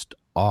just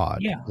odd.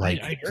 Yeah,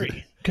 like I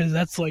agree, because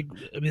that's like,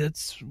 I mean,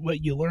 that's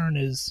what you learn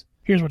is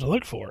here's what to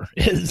look for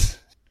is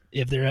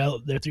if their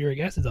uric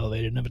acid is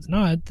elevated, and if it's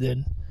not,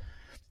 then,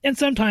 and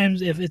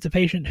sometimes if it's a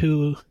patient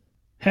who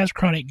has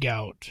chronic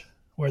gout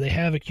where they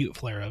have acute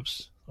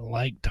flare-ups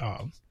like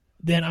Tom,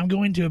 then I'm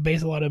going to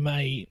base a lot of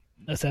my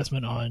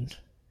assessment on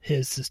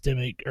his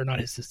systemic, or not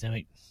his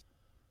systemic.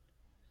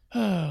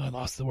 Oh, I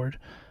lost the word.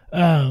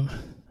 I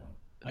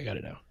got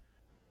it now.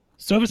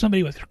 So if it's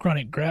somebody with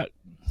chronic gout,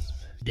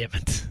 damn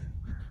it.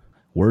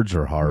 Words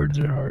are hard. Words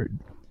are hard.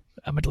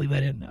 I'm going to leave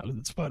that in now because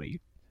it's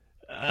funny.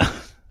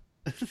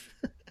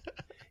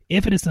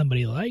 If it is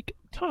somebody like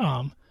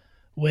Tom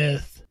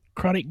with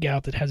chronic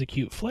gout that has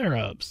acute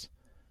flare-ups,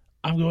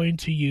 I'm going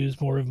to use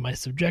more of my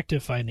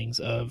subjective findings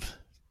of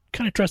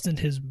kind of trusting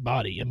his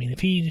body. I mean, if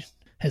he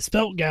has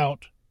felt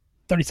gout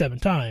 37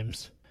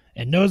 times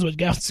and knows what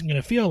gout's going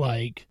to feel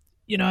like,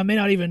 you know, I may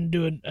not even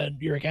do a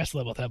uric acid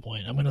level at that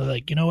point. I'm going to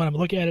like, you know what, I'm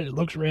looking at it, it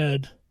looks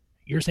red.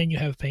 You're saying you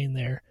have pain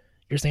there.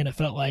 You're saying it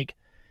felt like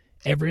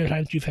every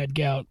time that you've had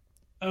gout.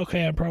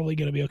 Okay, I'm probably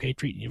going to be okay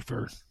treating you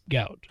for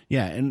gout.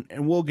 Yeah, and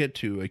we'll get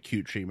to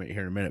acute treatment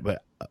here in a minute.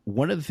 But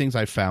one of the things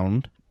I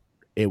found,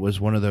 it was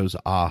one of those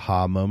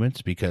aha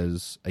moments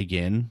because,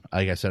 again,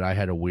 like I said, I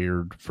had a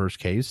weird first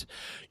case.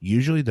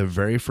 Usually the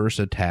very first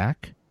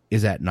attack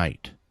is at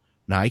night.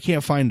 Now, I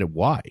can't find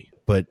why,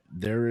 but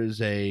there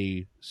is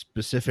a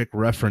specific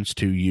reference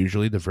to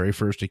usually the very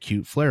first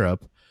acute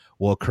flare-up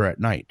will occur at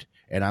night.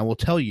 And I will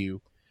tell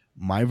you,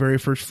 my very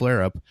first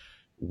flare-up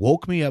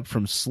woke me up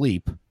from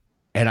sleep,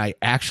 and I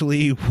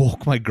actually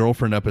woke my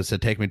girlfriend up and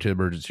said, take me to the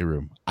emergency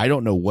room. I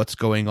don't know what's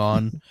going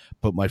on,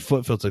 but my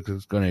foot feels like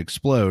it's going to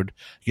explode.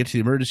 Get to the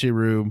emergency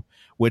room,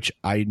 which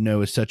I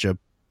know is such a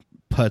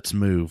putz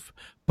move,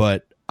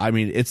 but I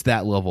mean, it's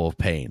that level of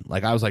pain.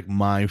 Like, I was like,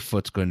 my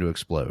foot's going to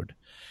explode.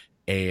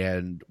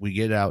 And we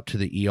get out to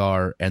the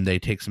ER, and they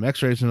take some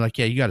x-rays, and they're like,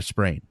 yeah, you got a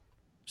sprain.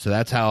 So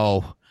that's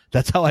how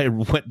I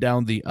went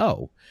down the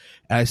And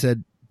I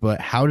said,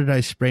 but how did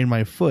I sprain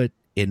my foot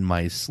in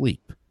my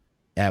sleep?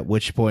 At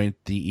which point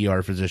the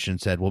ER physician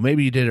said, well,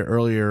 maybe you did it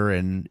earlier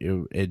and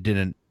it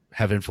didn't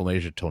have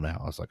inflammation till now.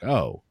 I was like,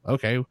 oh,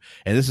 okay.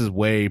 And this is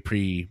way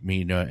pre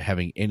me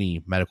having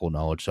any medical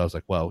knowledge. So I was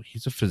like, well,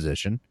 he's a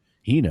physician.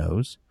 He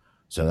knows.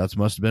 So that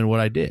must have been what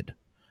I did.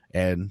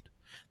 And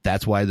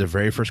that's why the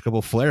very first couple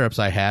of flare-ups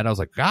I had, I was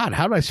like, God,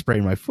 how did I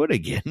sprain my foot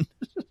again?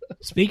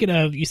 Speaking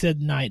of, you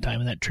said nighttime,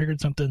 and that triggered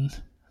something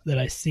that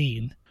I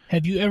seen.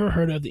 Have you ever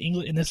heard of the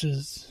English, and this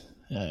is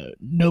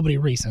nobody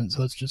recent,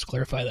 so let's just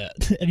clarify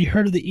that. Have you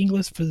heard of the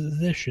English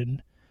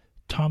physician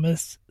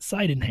Thomas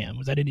Sydenham?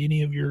 Was that in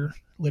any of your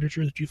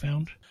literature that you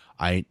found?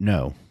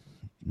 No,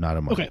 not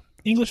a much. Okay,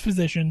 English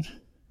physician.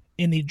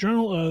 In the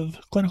Journal of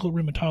Clinical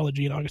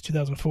Rheumatology in August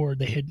 2004,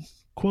 they had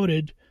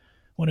quoted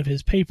one of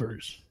his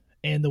papers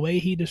and the way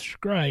he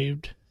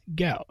described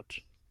gout.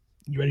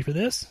 You ready for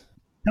this?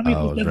 Tell me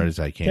as ready as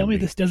I can. Tell me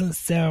this doesn't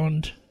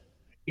sound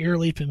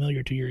eerily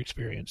familiar to your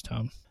experience,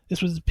 Tom.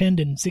 This was penned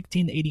in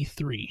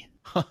 1683.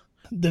 Huh.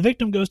 The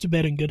victim goes to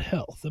bed in good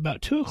health.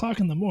 About 2 o'clock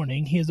in the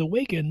morning, he is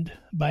awakened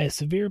by a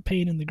severe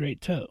pain in the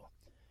great toe.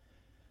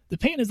 The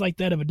pain is like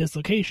that of a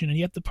dislocation, and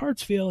yet the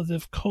parts feel as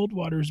if cold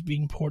water is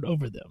being poured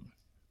over them.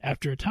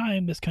 After a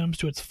time, this comes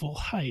to its full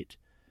height,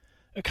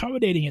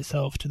 accommodating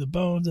itself to the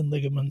bones and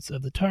ligaments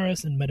of the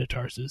tarsus and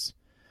metatarsus.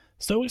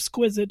 So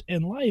exquisite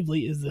and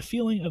lively is the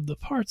feeling of the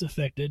parts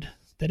affected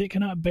that it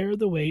cannot bear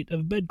the weight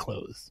of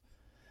bedclothes.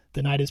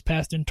 The night is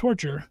passed in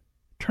torture,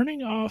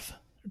 turning of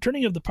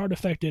the part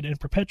affected and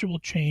perpetual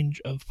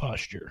change of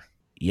posture.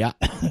 Yeah.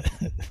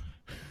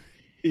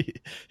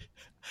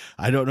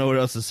 I don't know what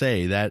else to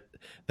say.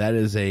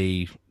 That's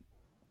a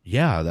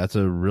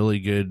really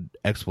good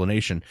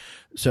explanation.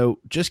 So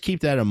just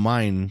keep that in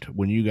mind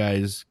when you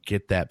guys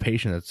get that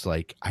patient that's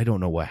like, I don't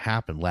know what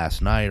happened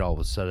last night. All of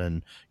a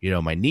sudden,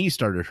 my knee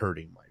started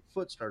hurting. My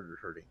foot started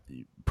hurting.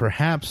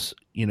 Perhaps,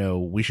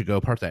 we should go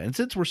apart that. And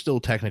since we're still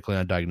technically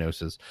on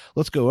diagnosis,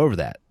 let's go over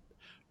that.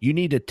 You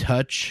need to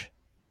touch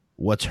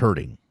what's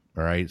hurting.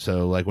 All right.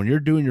 So like when you're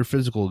doing your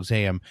physical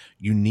exam,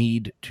 you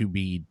need to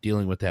be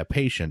dealing with that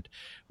patient.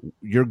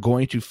 You're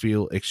going to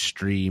feel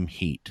extreme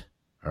heat.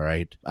 All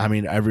right. I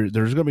mean,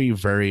 there's going to be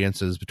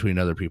variances between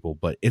other people,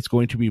 but it's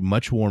going to be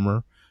much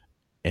warmer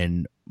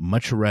and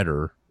much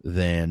redder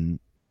than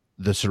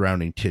the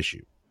surrounding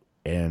tissue.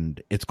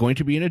 And it's going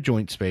to be in a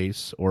joint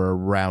space or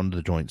around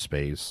the joint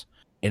space.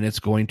 And it's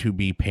going to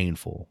be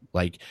painful.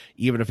 Like,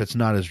 even if it's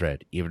not as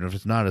red, even if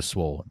it's not as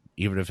swollen,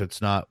 even if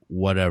it's not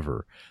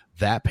whatever,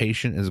 that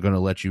patient is going to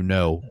let you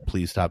know,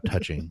 please stop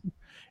touching.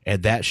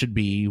 And that should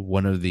be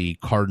one of the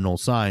cardinal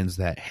signs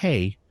that,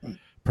 hey,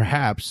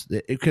 perhaps,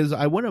 because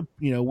I want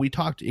to, we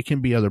talked, it can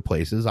be other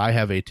places. I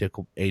have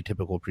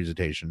atypical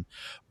presentation,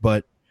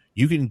 but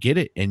you can get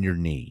it in your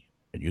knee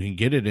and you can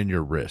get it in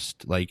your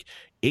wrist. Like,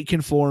 it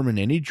can form in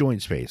any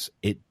joint space.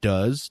 It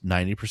does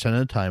 90% of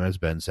the time, as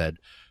Ben said,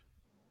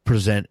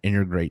 present in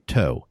your great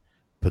toe,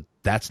 but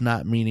that's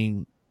not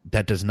meaning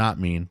that does not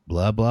mean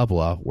blah, blah,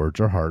 blah. Words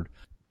are hard.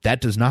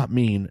 That does not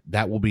mean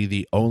that will be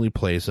the only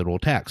place it will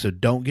attack. So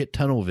don't get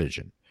tunnel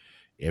vision.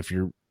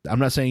 I'm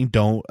not saying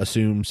don't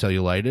assume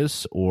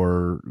cellulitis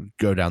or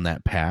go down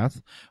that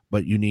path,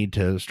 but you need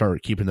to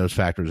start keeping those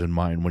factors in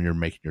mind when you're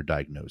making your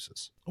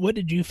diagnosis. What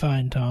did you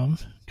find, Tom?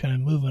 Kind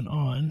of moving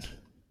on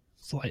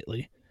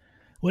slightly.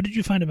 What did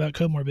you find about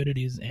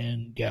comorbidities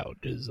and gout?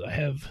 Because I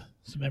have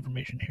some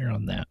information here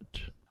on that.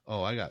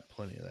 Oh, I got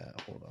plenty of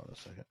that. Hold on a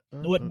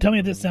second. Tell me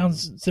if this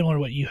sounds similar to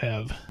what you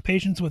have.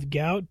 Patients with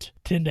gout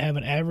tend to have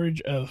an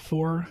average of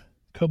 4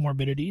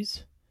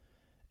 comorbidities,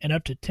 and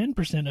up to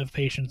 10% of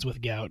patients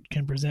with gout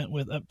can present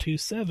with up to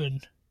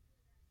 7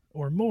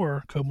 or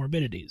more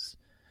comorbidities,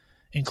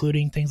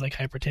 including things like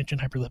hypertension,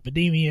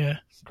 hyperlipidemia,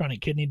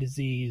 chronic kidney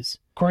disease,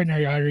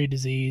 coronary artery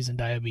disease, and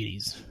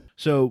diabetes.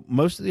 So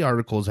most of the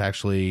articles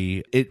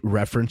actually, it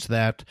referenced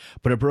that,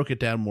 but it broke it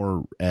down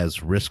more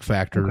as risk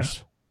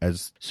factors. Okay.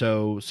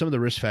 So some of the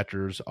risk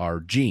factors are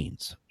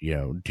genes.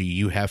 Do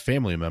you have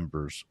family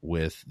members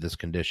with this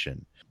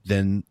condition?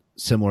 Then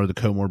similar to the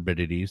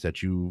comorbidities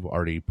that you've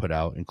already put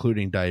out,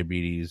 including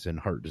diabetes and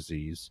heart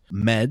disease.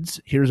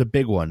 Meds, here's a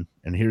big one,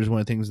 and here's one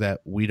of the things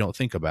that we don't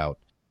think about.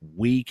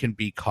 We can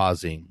be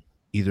causing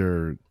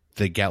either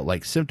the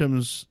gout-like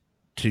symptoms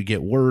to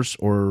get worse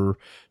or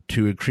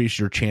to increase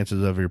your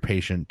chances of your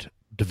patient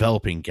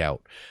developing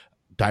gout.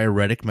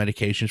 Diuretic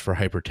medications for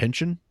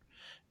hypertension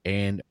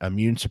and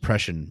immune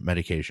suppression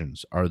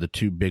medications are the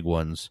 2 big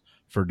ones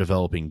for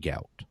developing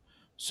gout.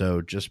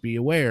 So just be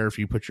aware, if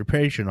you put your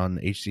patient on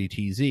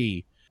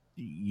HCTZ,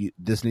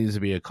 this needs to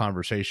be a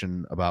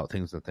conversation about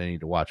things that they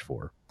need to watch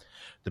for.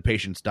 The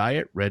patient's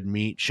diet, red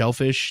meat,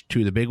 shellfish, 2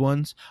 of the big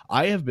ones.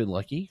 I have been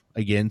lucky,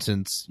 again,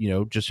 since,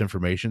 just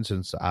information,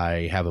 since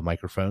I have a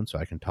microphone so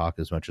I can talk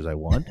as much as I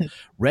want.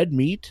 Red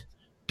meat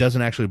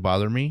doesn't actually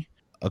bother me.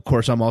 Of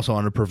course, I'm also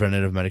on a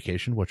preventative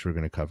medication, which we're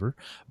going to cover,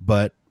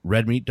 but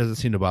red meat doesn't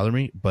seem to bother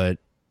me. But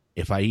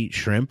if I eat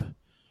shrimp,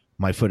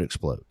 my foot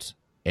explodes.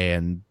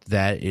 And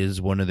that is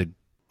one of the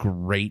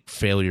great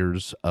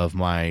failures of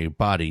my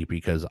body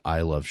because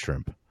I love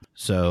shrimp.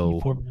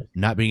 So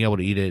not being able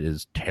to eat it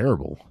is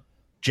terrible.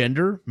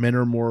 Gender, men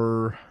are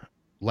more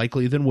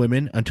likely than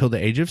women until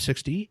the age of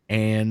 60.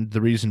 And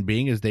the reason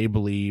being is they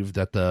believe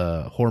that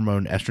the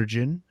hormone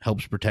estrogen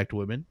helps protect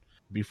women.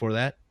 Before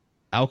that,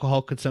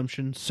 alcohol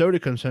consumption, soda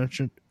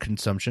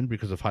consumption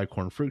because of high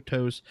corn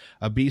fructose,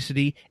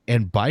 obesity,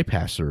 and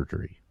bypass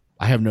surgery.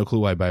 I have no clue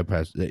why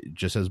it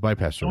just says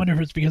bypass surgery. I wonder if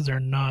it's because they're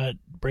not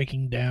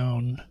breaking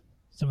down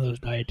some of those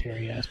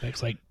dietary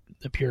aspects like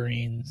the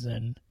purines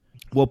and...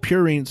 Well,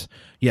 purines,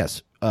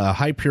 yes,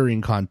 high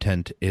purine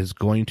content is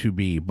going to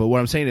be, but what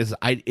I'm saying is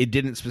it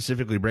didn't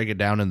specifically break it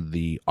down in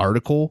the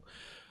article.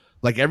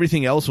 Like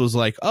everything else was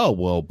like, oh,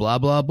 well, blah,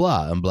 blah,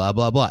 blah, and blah,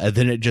 blah, blah. And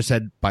then it just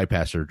said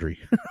bypass surgery.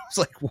 I was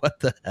like, what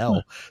the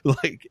hell?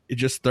 Like, it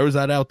just throws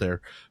that out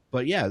there.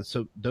 But yeah,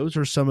 so those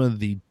are some of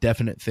the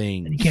definite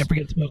things. And you can't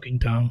forget smoking,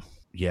 Tom.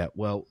 Yeah,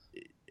 well,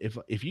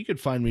 if you could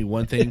find me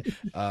one thing,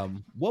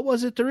 what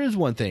was it? There is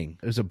one thing.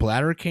 There's a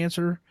bladder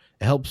cancer.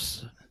 It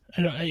helps...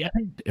 I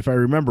think if I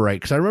remember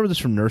right, because I remember this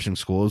from nursing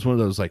school, it was one of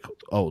those like,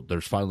 oh,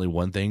 there's finally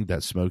one thing,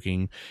 that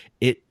smoking.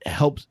 It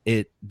helps.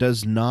 It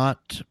does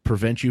not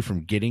prevent you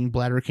from getting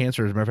bladder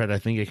cancer. As a matter of fact, I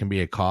think it can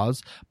be a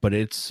cause, but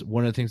it's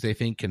one of the things they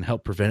think can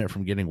help prevent it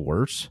from getting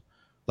worse,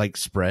 like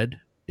spread,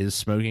 is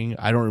smoking.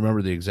 I don't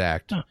remember the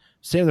exact. Huh.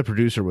 Sam, the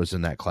producer, was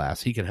in that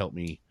class. He could help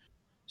me.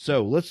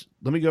 So let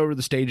me go over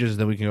the stages, and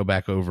then we can go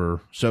back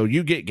over. So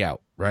you get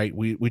gout, right?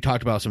 We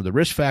talked about some of the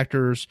risk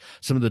factors,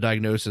 some of the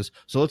diagnosis.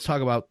 So let's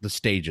talk about the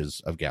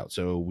stages of gout.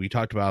 So we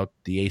talked about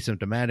the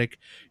asymptomatic,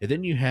 and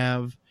then you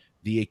have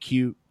the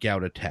acute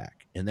gout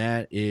attack. And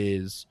that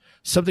is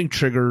something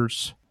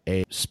triggers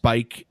a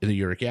spike in the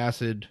uric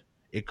acid.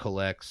 It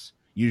collects,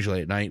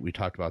 usually at night. We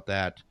talked about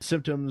that.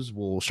 Symptoms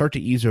will start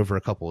to ease over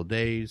a couple of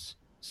days.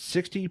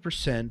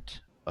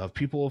 60% of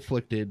people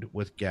afflicted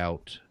with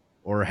gout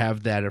or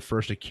have that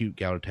first acute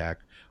gout attack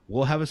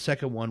will have a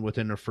second one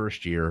within their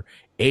first year.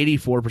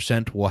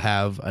 84% will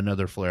have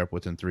another flare-up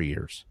within 3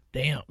 years.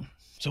 Damn.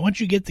 So once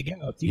you get the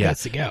gout, you got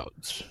the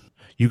gout.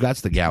 You got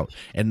the gout.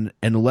 And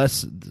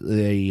unless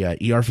the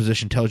ER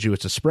physician tells you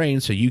it's a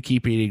sprain, so you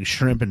keep eating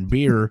shrimp and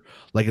beer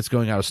like it's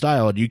going out of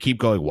style, and you keep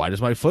going, why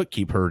does my foot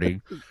keep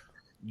hurting?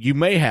 You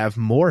may have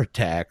more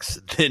attacks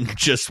than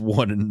just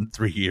 1 in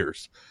 3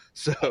 years.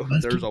 So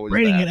there's always that.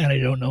 It, and I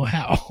don't know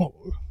how.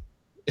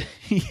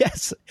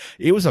 Yes,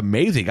 it was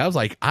amazing. I was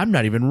like, I'm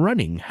not even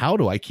running. How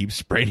do I keep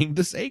spraining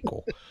this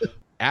ankle?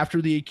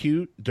 After the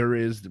acute, there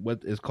is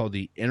what is called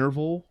the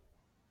interval,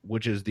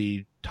 which is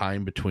the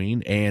time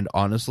between. And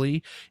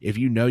honestly, if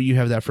you know you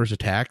have that first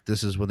attack,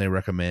 this is when they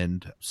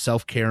recommend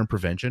self-care and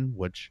prevention,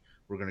 which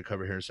we're going to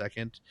cover here in a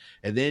second.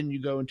 And then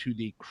you go into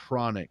the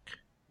chronic,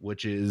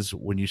 which is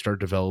when you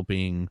start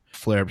developing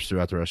flare-ups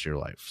throughout the rest of your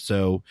life.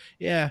 So,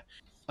 yeah,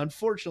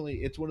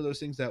 unfortunately, it's one of those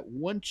things that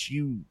once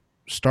you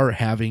start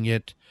having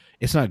it,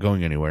 it's not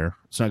going anywhere.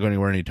 It's not going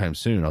anywhere anytime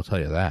soon, I'll tell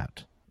you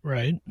that.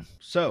 Right.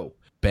 So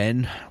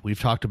Ben, we've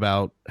talked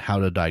about how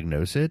to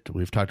diagnose it.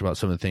 We've talked about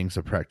some of the things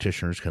that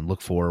practitioners can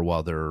look for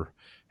while they're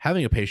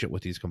having a patient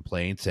with these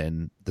complaints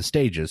and the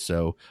stages.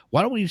 So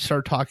why don't we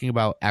start talking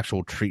about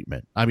actual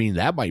treatment? I mean,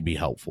 that might be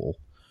helpful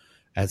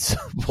at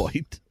some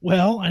point.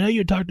 Well, I know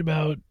you talked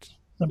about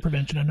some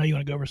prevention. I know you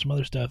want to go over some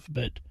other stuff,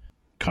 but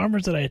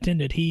conference that I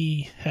attended,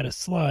 he had a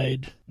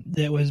slide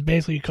that was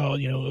basically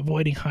called,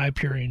 avoiding high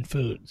purine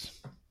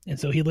foods. And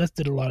so he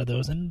listed a lot of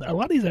those, and a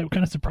lot of these that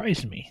kind of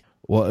surprised me.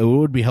 Well, it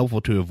would be helpful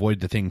to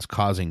avoid the things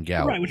causing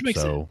gout. Right, which makes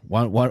sense. So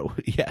why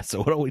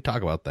don't we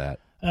talk about that?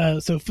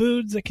 So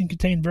foods that can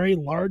contain very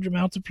large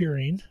amounts of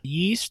purine: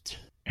 yeast,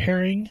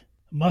 herring,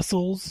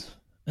 mussels,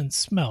 and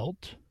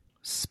smelt.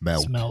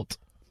 Smelt.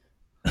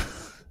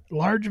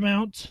 Large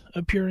amount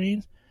of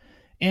purine: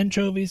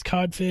 anchovies,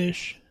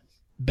 codfish,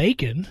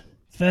 bacon,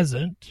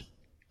 pheasant,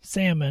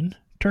 salmon,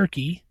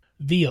 turkey,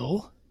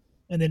 veal,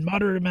 and then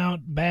moderate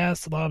amount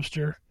bass,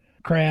 lobster,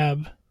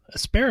 crab,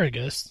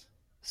 asparagus,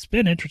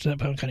 spinach, which that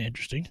sounds kind of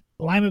interesting,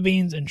 lima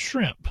beans, and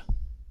shrimp.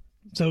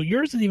 So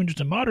yours is even just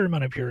a moderate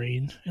amount of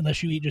purine,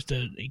 unless you eat just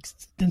an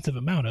extensive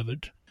amount of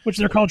it, which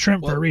they're called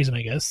shrimp for a reason,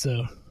 I guess.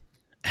 So,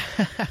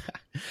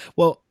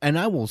 well, and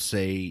I will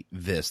say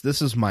this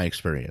is my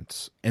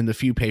experience, and the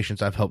few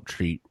patients I've helped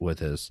treat with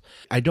this.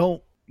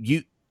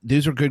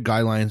 These are good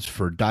guidelines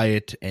for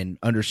diet and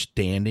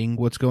understanding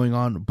what's going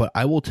on, but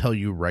I will tell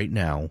you right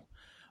now,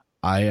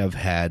 I have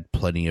had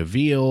plenty of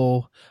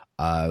veal,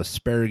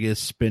 asparagus,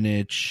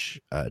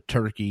 spinach,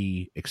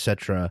 turkey,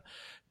 etc.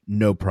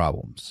 No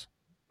problems.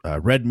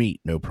 Red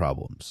meat, no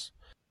problems.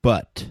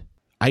 But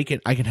I can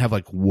have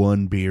like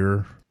one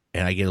beer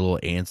and I get a little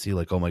antsy,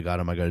 like, oh my God,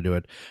 am I going to do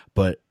it?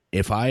 But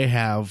if I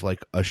have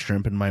like a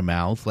shrimp in my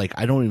mouth, like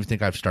I don't even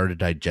think I've started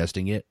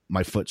digesting it,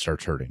 my foot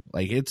starts hurting.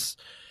 Like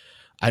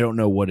I don't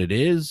know what it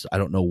is. I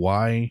don't know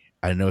why.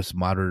 I know it's a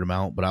moderate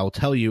amount, but I will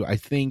tell you, I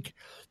think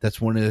that's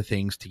one of the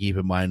things to keep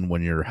in mind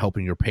when you're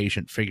helping your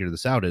patient figure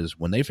this out is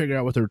when they figure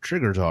out what their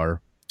triggers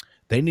are,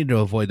 they need to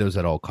avoid those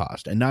at all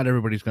costs. And not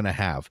everybody's going to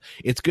have.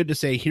 It's good to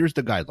say, here's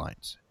the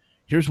guidelines.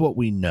 Here's what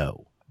we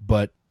know.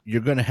 But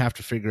you're going to have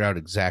to figure out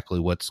exactly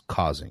what's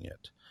causing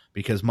it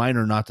because mine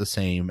are not the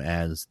same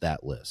as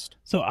that list.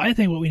 So I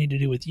think what we need to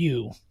do with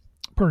you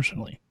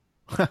personally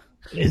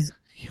is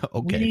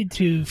we need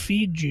to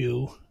feed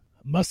you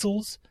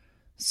mussels,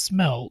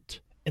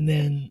 smelt, and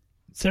then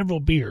several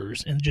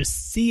beers and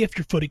just see if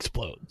your foot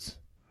explodes.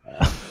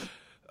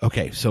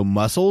 Okay, so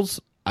mussels,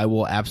 I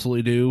will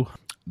absolutely do.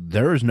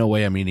 There is no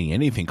way I'm eating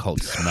anything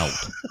called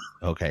smelt.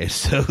 Okay,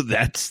 so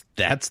that's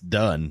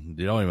done.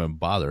 You don't even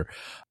bother.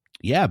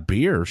 Yeah,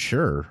 beer,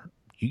 sure.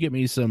 You get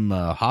me some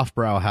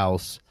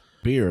Hofbrauhaus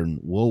beer, and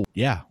we'll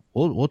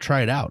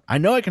try it out. I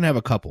know I can have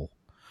a couple.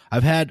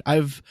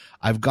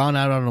 I've gone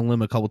out on a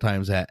limb a couple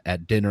times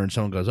at dinner, and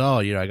someone goes, "Oh,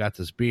 I got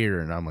this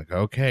beer," and I'm like,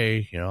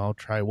 "Okay, I'll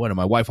try one." And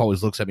my wife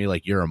always looks at me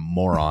like you're a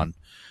moron.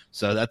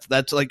 So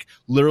that's like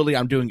literally,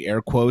 I'm doing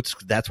air quotes.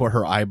 That's what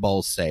her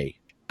eyeballs say.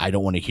 I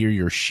don't want to hear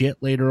your shit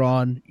later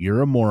on.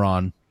 You're a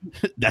moron.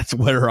 That's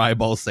what her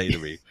eyeballs say to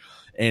me.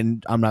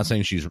 And I'm not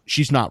saying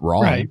she's not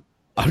wrong. Right.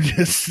 I'm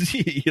just,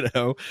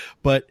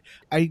 but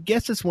I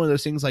guess it's one of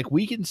those things like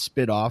we can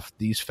spit off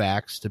these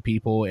facts to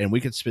people and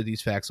we can spit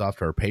these facts off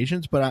to our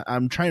patients, but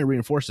I'm trying to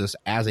reinforce this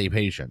as a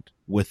patient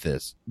with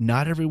this.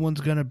 Not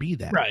everyone's going to be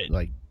that. Right.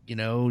 Like,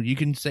 you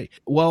can say,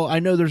 well, I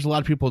know there's a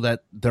lot of people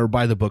that they're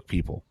by the book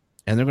people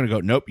and they're going to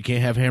go, nope, you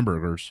can't have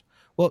hamburgers.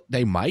 Well,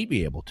 they might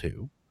be able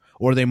to,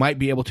 or they might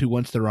be able to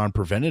once they're on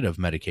preventative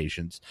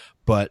medications.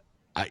 But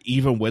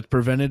even with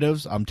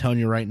preventatives, I'm telling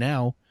you right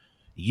now,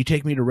 you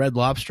take me to Red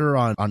Lobster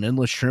on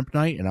Endless Shrimp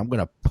Night, and I'm going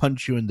to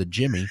punch you in the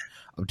jimmy.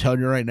 I'm telling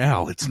you right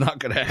now, it's not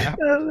going to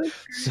happen.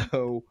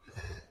 So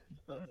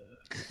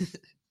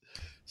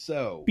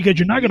because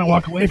you're not going to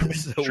walk away from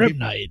Shrimp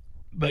Night,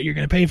 but you're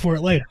going to pay for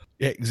it later.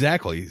 Yeah,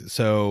 exactly.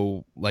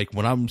 So, like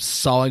when I'm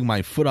sawing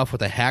my foot off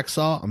with a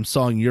hacksaw, I'm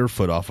sawing your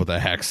foot off with a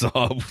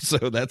hacksaw.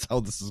 So that's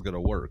how this is going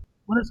to work.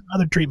 What are some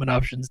other treatment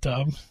options,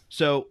 Tom?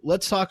 So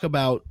let's talk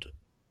about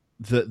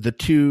the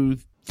two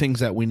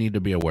things that we need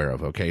to be aware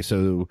of. Okay,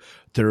 so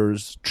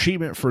there's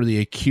treatment for the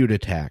acute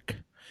attack,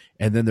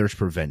 and then there's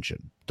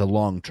prevention, the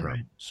long term.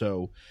 Right.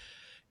 So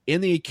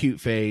in the acute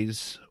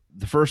phase,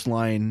 the first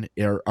line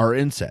are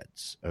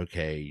NSAIDs.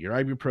 Okay, your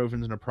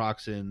ibuprofens and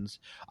naproxens.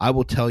 I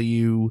will tell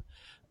you,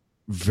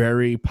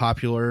 very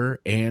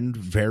popular and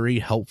very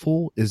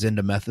helpful is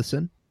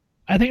indomethacin.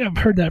 I think I've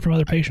heard that from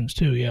other patients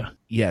too. Yeah.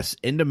 Yes,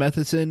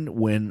 indomethacin.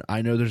 When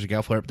I know there's a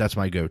gout flare-up, that's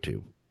my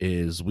go-to.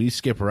 Is we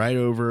skip right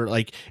over.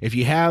 Like if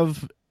you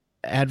have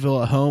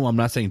Advil at home, I'm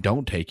not saying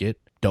don't take it.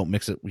 Don't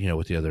mix it,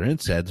 with the other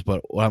NSAIDs.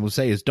 But what I'm going to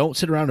say is don't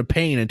sit around in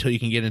pain until you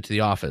can get into the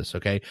office,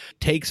 okay?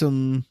 Take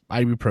some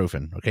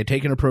ibuprofen, okay?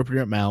 Take an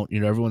appropriate amount.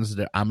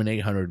 I'm an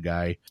 800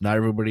 guy. Not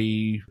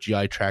everybody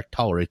GI tract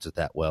tolerates it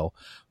that well.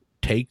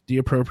 Take the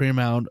appropriate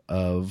amount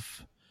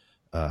of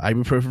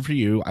ibuprofen for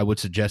you. I would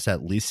suggest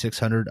at least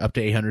 600 up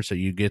to 800 so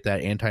you get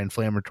that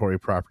anti-inflammatory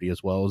property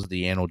as well as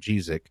the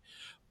analgesic.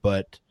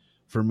 But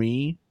for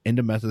me,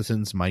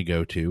 indomethacin's my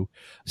go-to.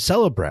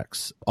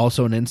 Celebrex,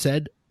 also an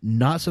NSAID.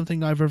 not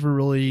something I've ever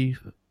really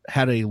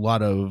had a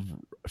lot of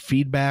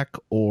feedback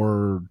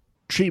or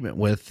treatment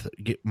with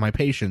my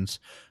patients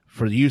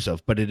for the use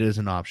of, but it is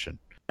an option.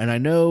 And I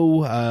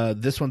know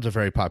this one's a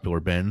very popular,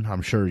 Ben.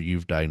 I'm sure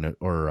you've diagnosed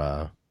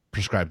or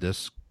prescribed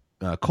this,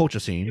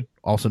 colchicine,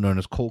 also known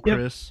as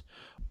Colchris. Yep.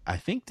 I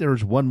think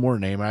there's one more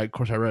name. Of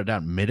course, I wrote it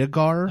down.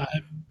 Midigar. Have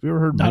you ever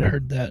heard? Not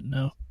heard that.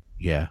 No.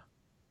 Yeah,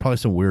 probably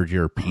some weird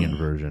European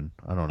version.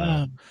 I don't know.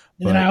 And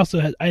then I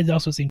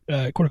also seen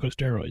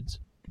corticosteroids.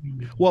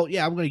 Well,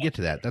 yeah, I'm going to get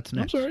to that. That's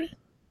next. I'm sorry.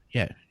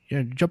 Yeah,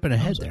 you're jumping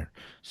ahead there.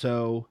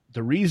 So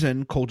the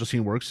reason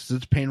colchicine works is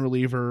it's a pain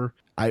reliever.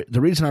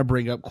 The reason I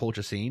bring up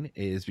colchicine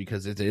is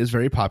because it is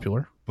very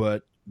popular,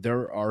 but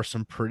there are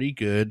some pretty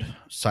good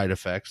side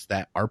effects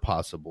that are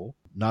possible.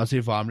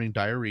 Nausea, vomiting,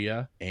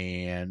 diarrhea,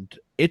 and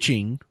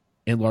itching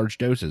in large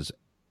doses.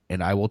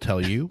 And I will tell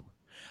you,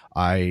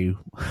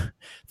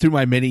 through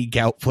my many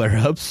gout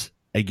flare-ups,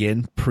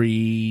 again,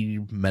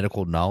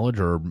 pre-medical knowledge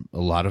or a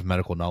lot of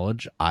medical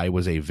knowledge, I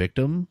was a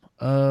victim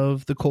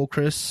of the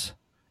Colchris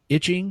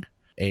itching.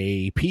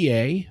 A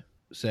PA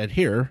said,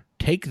 here,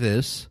 take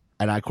this.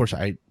 And of course,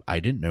 I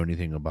didn't know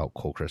anything about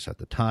Colchris at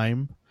the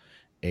time.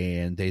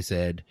 And they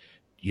said,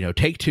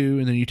 take 2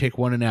 and then you take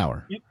 1 an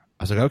hour. Yep.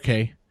 I was like,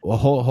 okay, well,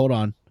 hold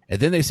on. And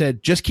then they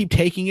said, just keep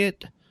taking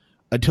it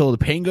until the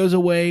pain goes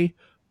away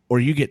or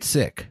you get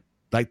sick.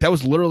 Like, that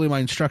was literally my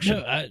instruction.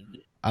 No,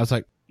 I was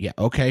like, yeah,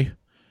 okay.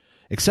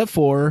 Except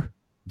for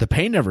the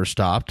pain never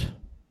stopped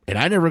and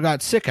I never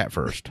got sick at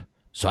first.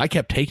 So I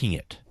kept taking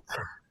it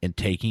and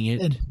taking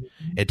it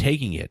and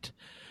taking it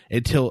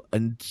until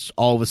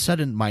all of a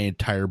sudden my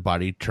entire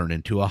body turned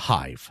into a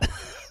hive.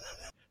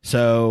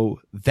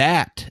 So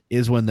that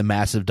is when the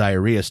massive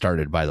diarrhea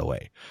started, by the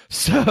way.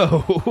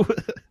 So,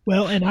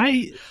 well, and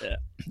I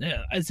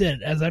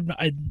said, as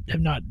I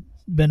have not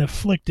been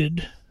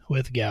afflicted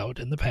with gout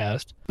in the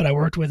past, but I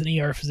worked with an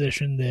ER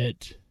physician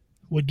that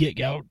would get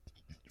gout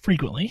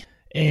frequently.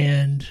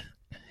 And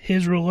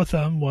his rule of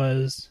thumb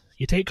was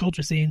you take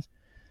colchicine,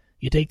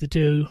 you take the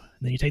 2, and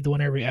then you take the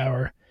 1 every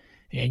hour.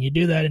 And you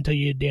do that until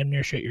you damn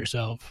near shit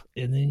yourself.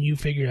 And then you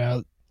figure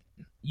out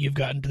you've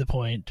gotten to the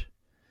point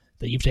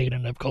that you've taken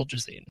enough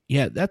colchicine.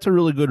 Yeah, that's a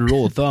really good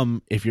rule of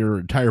thumb if your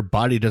entire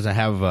body doesn't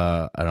have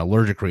an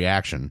allergic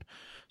reaction.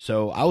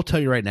 So I'll tell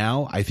you right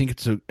now, I think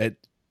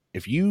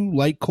if you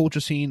like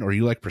colchicine or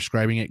you like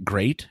prescribing it,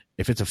 great.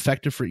 If it's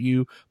effective for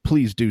you,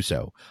 please do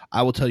so.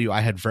 I will tell you,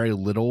 I had very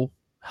little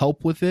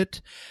help with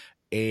it,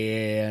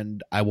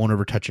 and I won't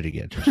ever touch it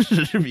again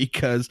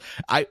because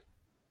I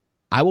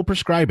will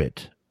prescribe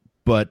it.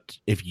 But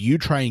if you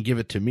try and give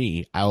it to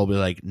me, I will be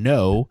like,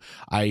 no,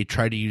 I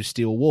tried to use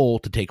steel wool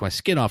to take my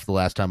skin off the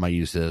last time I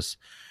used this.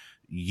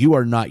 You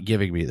are not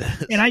giving me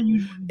this. And I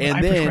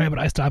prescribe it.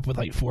 I stop with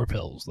like 4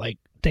 pills. Like,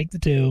 take the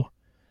 2,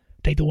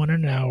 take the 1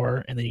 in an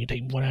hour, and then you can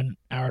take 1 an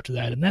hour to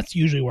that. And that's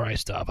usually where I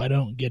stop. I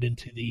don't get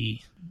into the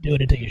do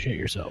it until you shit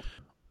yourself.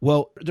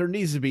 Well, there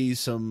needs to be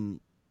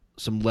some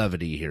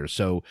levity here.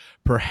 So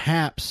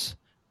perhaps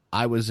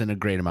I was in a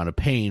great amount of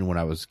pain when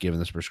I was given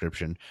this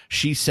prescription.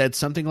 She said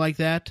something like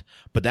that,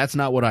 but that's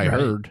not what I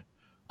heard.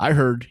 I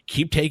heard,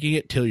 keep taking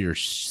it till you're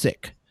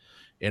sick.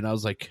 And I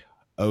was like,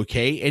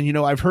 okay. And,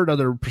 I've heard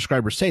other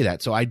prescribers say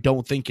that, so I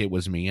don't think it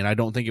was me, and I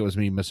don't think it was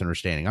me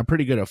misunderstanding. I'm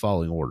pretty good at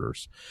following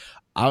orders.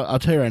 I'll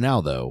tell you right now,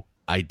 though,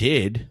 I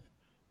did,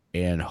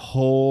 and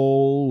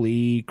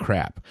holy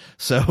crap.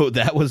 So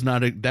that was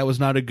not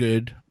a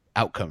good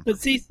outcome. But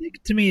see,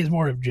 sick to me is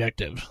more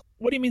objective.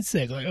 What do you mean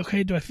sick? Like,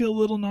 okay, do I feel a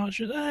little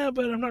nauseous?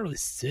 But I'm not really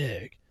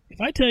sick.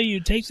 If I tell you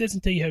take this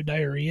until you have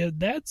diarrhea,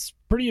 that's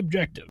pretty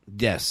objective.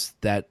 Yes,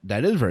 that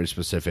is very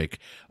specific.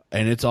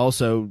 And it's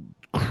also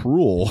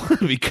cruel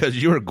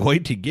because you are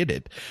going to get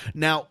it.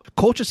 Now,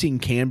 colchicine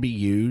can be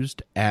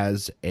used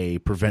as a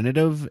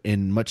preventative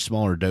in much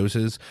smaller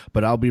doses,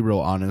 but I'll be real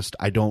honest,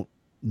 I don't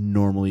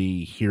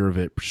normally hear of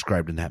it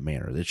prescribed in that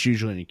manner. It's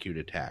usually an acute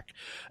attack.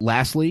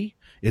 Lastly,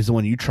 is the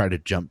one you try to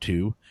jump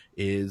to,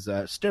 is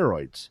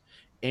steroids.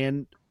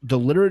 And the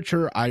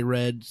literature I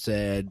read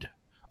said,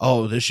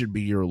 oh, this should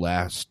be your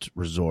last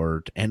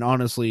resort. And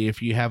honestly,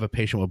 if you have a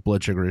patient with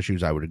blood sugar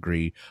issues, I would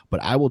agree.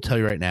 But I will tell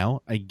you right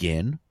now,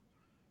 again,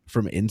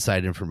 from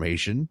inside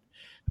information,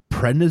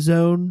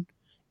 prednisone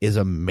is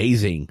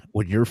amazing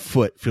when your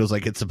foot feels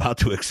like it's about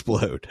to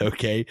explode,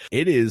 okay?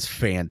 It is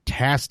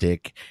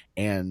fantastic.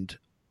 And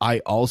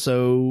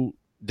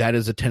that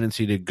is a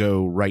tendency to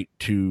go right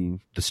to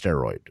the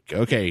steroid.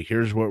 Okay,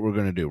 here's what we're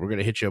going to do. We're going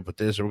to hit you up with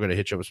this, or we're going to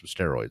hit you up with some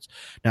steroids.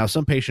 Now,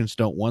 some patients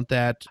don't want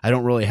that. I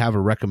don't really have a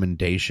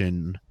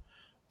recommendation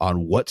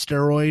on what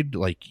steroid.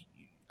 Like,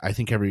 I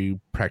think every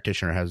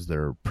practitioner has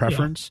their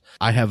preference.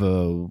 Yeah. I have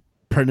a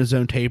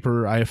prednisone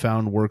taper I have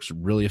found works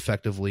really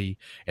effectively,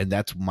 and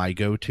that's my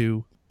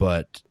go-to.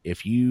 But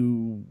if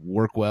you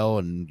work well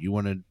and you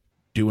want to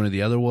do one of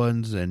the other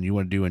ones and you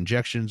want to do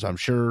injections, I'm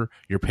sure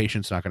your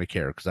patient's not going to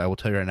care, because I will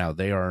tell you right now,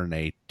 they are in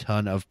a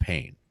ton of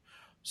pain.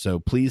 So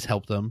please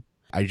help them.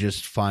 I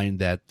just find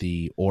that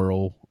the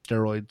oral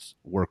steroids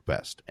work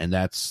best, and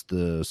that's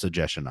the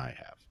suggestion I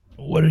have.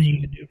 What are you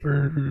going to do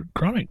for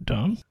chronic,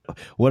 Tom?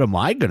 What am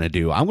I going to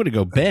do? I'm going to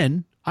go,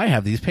 Ben, I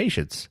have these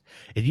patients,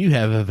 and you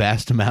have a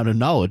vast amount of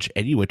knowledge,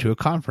 and you went to a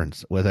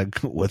conference with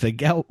a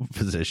gout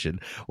physician.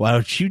 Why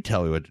don't you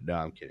tell me what to do? No,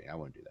 I'm kidding. I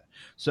won't do that.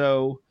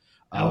 So,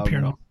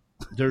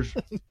 there's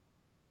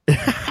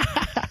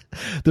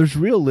there's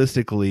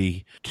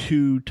realistically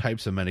two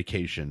types of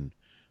medication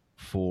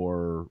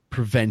for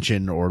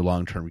prevention or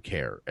long-term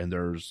care. And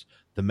there's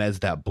the meds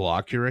that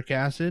block uric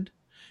acid,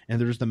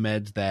 and there's the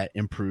meds that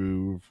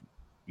improve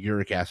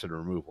uric acid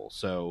removal.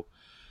 So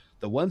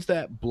the ones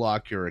that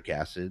block uric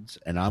acids,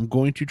 and I'm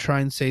going to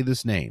try and say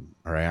this name,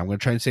 all right? I'm going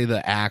to try and say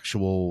the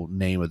actual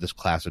name of this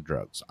class of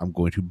drugs. I'm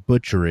going to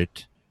butcher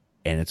it,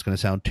 and it's going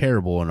to sound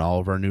terrible, and all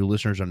of our new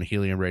listeners on the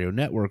Helium Radio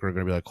Network are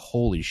going to be like,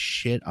 holy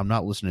shit, I'm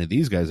not listening to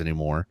these guys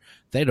anymore.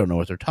 They don't know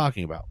what they're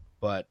talking about.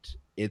 But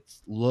it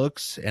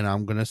looks, and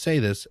I'm going to say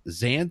this,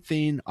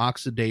 xanthine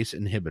oxidase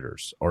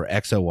inhibitors, or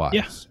XOIs.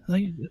 Yeah,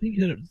 I think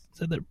you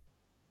said that.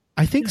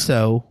 I think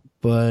so,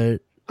 but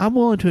I'm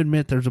willing to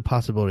admit there's a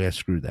possibility I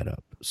screwed that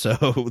up. So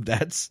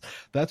that's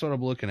what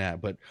I'm looking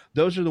at. But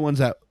those are the ones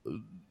that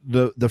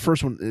the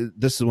first one.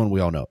 This is the one we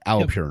all know,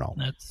 allopurinol.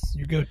 Yep,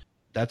 you're good.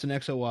 That's an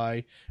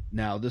XOI.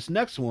 Now this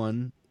next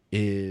one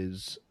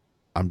is,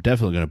 I'm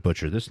definitely going to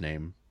butcher this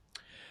name,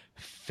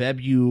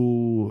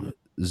 Febuzostat,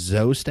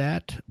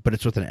 but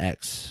it's with an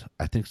X.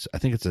 I think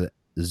it's a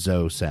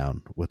Zo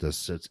sound with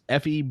this. It's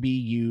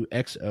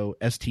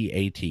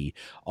Febuxostat.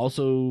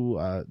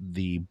 Also,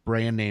 the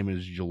brand name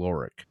is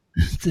Uloric,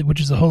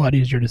 which is a whole lot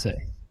easier to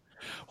say.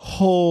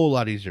 Whole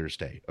lot easier to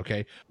say.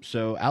 Okay,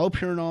 so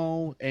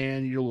allopurinol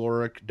and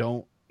Uloric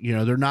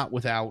they're not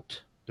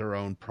without their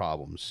own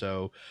problems.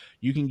 So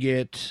you can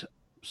get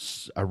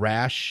a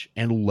rash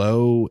and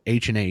low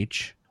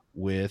H&H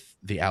with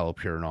the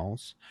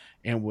allopurinols,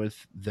 and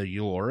with the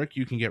Uloric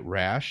you can get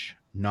rash,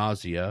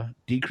 nausea,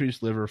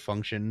 decreased liver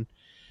function,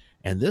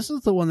 and this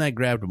is the one that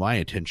grabbed my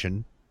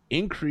attention,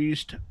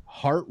 increased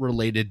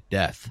heart-related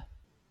death.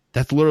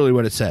 That's literally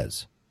what it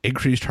says.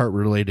 Increased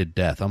heart-related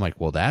death. I'm like,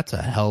 well, that's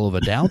a hell of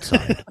a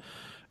downside.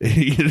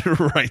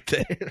 Right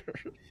there.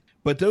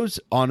 But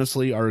those,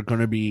 honestly, are going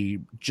to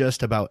be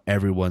just about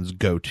everyone's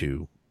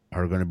go-to,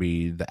 are going to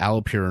be the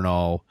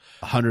allopurinol,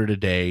 100 a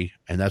day,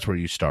 and that's where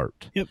you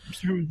start. Yep,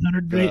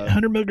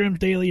 100 milligrams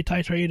daily,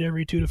 titrate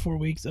every 2 to 4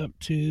 weeks up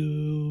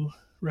to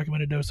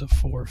recommended dose of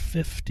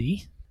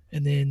 450.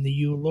 And then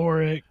the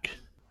Uloric,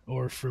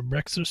 or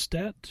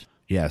Febuxostat.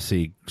 Yeah,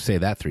 see, say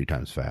that 3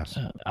 times fast.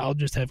 I'll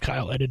just have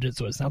Kyle edit it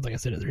so it sounds like I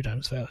said it 3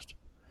 times fast.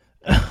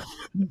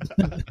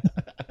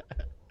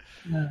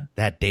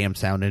 That damn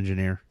sound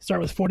engineer.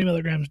 Start with 40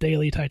 milligrams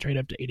daily, titrate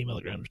up to 80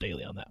 milligrams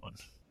daily on that one.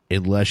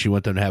 Unless you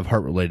want them to have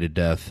heart-related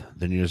death,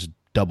 then you just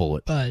double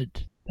it.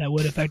 But that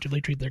would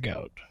effectively treat their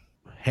gout.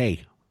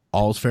 Hey,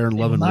 all's fair in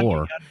love and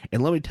war.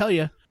 And let me tell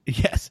you,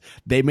 yes,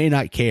 they may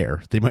not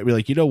care. They might be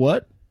like, you know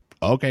what?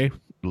 Okay,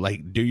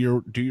 like do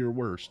your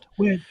worst.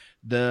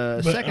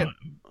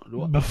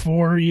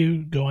 Before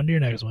you go on to your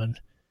next one,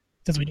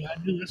 since we do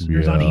have new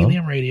listeners on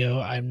Helium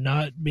Radio, I'm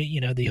not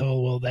the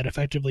whole, that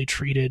effectively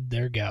treated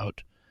their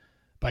gout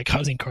by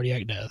causing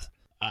cardiac death.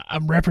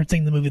 I'm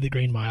referencing the movie The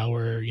Green Mile,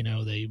 where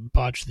they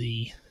botched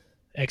the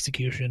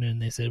execution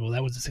and they said, well,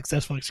 that was a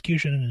successful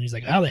execution, and he's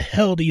like, how the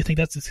hell do you think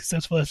that's a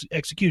successful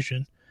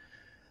execution?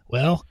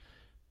 Well,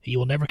 he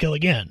will never kill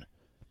again.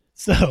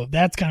 So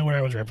that's kind of where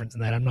I was referencing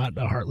that. I'm not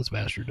a heartless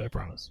bastard, I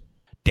promise.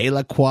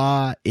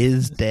 Delacroix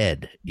is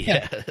dead.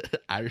 Yeah.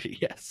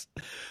 Yes.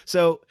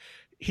 So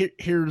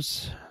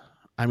here's,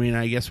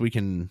 I guess we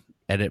can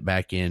edit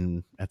back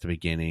in at the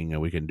beginning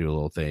and we can do a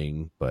little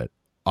thing. But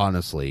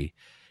honestly,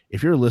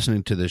 if you're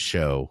listening to this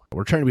show,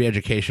 we're trying to be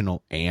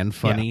educational and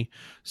funny. Yeah.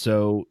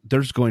 So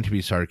there's going to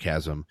be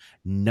sarcasm.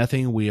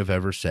 Nothing we have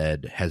ever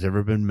said has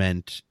ever been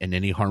meant in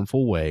any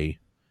harmful way.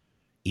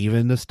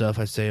 Even the stuff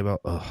I say about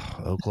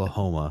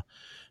Oklahoma,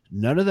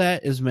 none of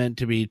that is meant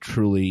to be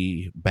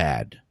truly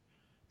bad.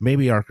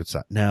 Maybe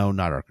Arkansas. No,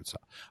 not Arkansas.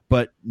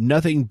 But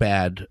nothing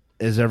bad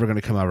is ever going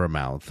to come out of our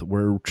mouth.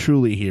 We're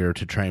truly here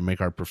to try and make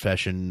our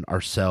profession,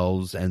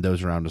 ourselves, and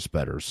those around us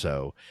better.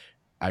 So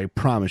I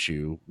promise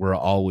you, we're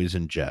always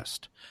in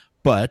jest.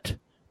 But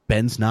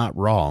Ben's not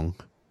wrong.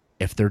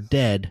 If they're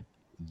dead,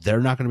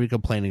 they're not going to be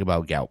complaining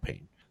about gout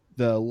pain.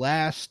 The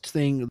last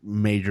thing,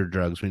 major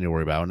drugs we need to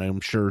worry about, and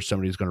I'm sure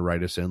somebody's going to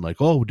write us in like,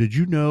 oh, did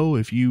you know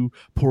if you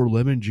pour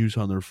lemon juice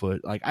on their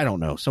foot? Like, I don't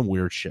know, some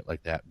weird shit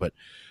like that. But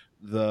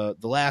the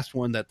last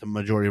one that the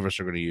majority of us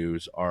are going to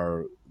use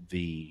are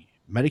the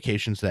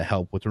medications that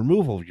help with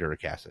removal of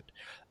uric acid.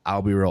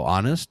 I'll be real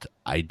honest,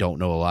 I don't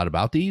know a lot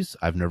about these.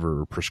 I've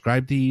never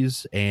prescribed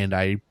these, and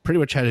I pretty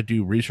much had to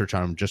do research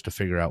on them just to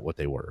figure out what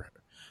they were.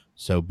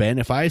 So, Ben,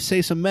 if I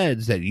say some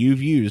meds that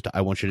you've used,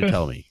 I want you to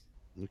tell me.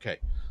 Okay.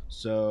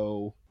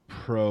 So,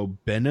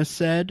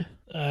 probenecid.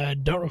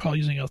 Don't recall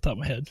using it off the top of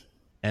my head.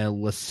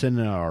 And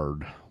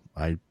Lesinard.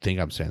 I think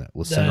I'm saying that.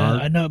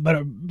 Lesinard. I know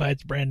by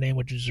its brand name,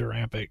 which is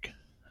Zurampic.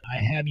 I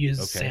have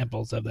used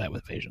samples of that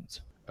with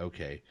patients.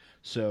 Okay.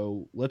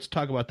 So, let's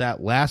talk about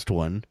that last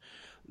one.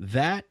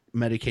 That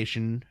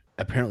medication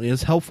apparently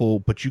is helpful,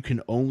 but you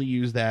can only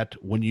use that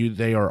when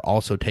they are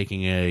also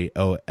taking a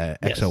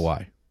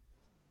XOY.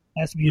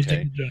 Has to be used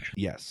in conjunction.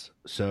 Yes.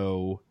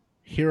 So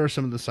here are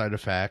some of the side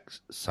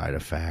effects.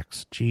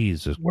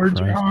 Jesus Words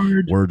Christ. are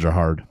hard. Words are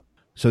hard.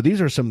 So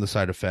these are some of the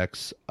side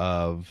effects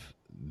of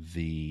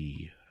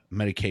the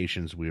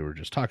medications we were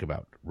just talking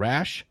about.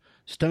 Rash,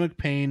 stomach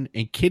pain,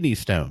 and kidney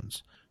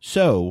stones.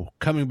 So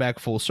coming back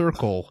full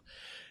circle,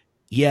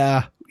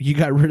 yeah, you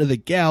got rid of the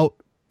gout,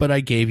 but I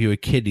gave you a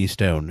kidney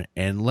stone.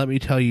 And let me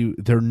tell you,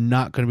 they're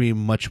not going to be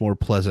much more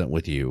pleasant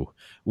with you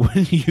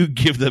when you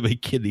give them a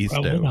kidney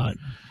stone. Not.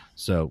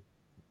 So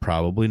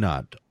probably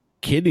not.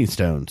 Kidney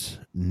stones,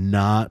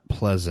 not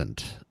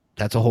pleasant.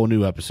 That's a whole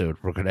new episode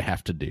we're going to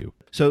have to do.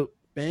 So,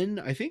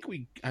 Ben, I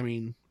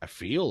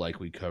feel like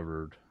we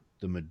covered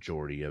the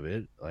majority of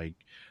it. Like,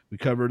 we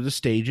covered the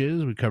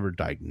stages, we covered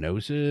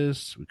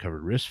diagnosis, we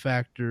covered risk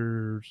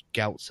factors,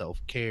 gout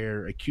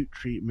self-care, acute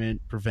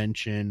treatment,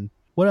 prevention.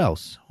 What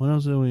else? What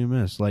else did we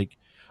miss? Like,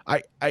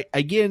 I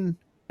again,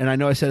 and I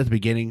know I said at the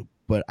beginning,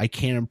 but I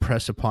can't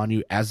impress upon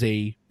you as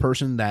a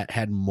person that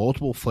had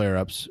multiple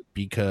flare-ups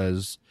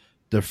because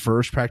the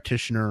first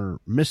practitioner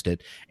missed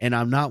it. And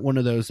I'm not one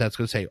of those that's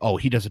going to say, oh,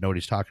 he doesn't know what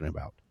he's talking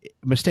about.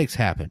 Mistakes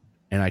happen,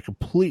 and I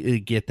completely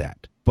get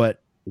that.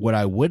 But what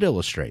I would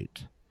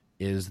illustrate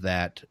is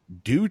that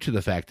due to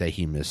the fact that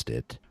he missed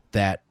it,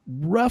 that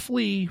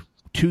roughly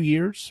 2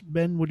 years,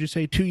 Ben, would you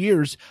say 2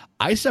 years,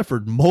 I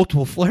suffered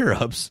multiple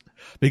flare-ups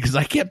because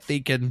I kept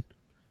thinking,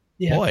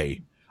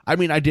 boy, I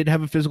mean, I did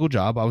have a physical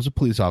job. I was a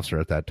police officer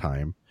at that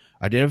time.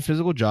 I did have a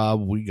physical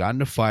job. We got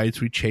into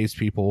fights. We chased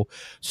people.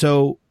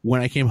 So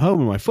when I came home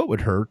and my foot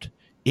would hurt,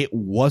 it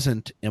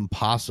wasn't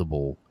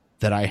impossible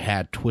that I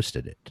had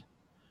twisted it.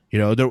 You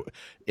know,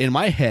 in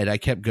my head, I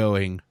kept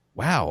going,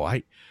 wow,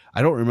 I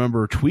don't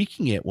remember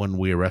tweaking it when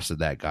we arrested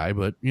that guy,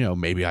 but, you know,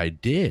 maybe I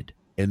did.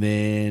 And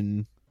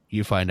then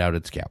you find out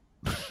it's gout.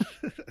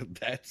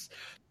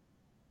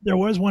 There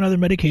was one other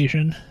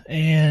medication,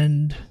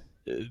 and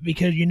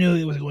because you knew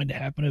it was going to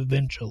happen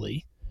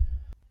eventually,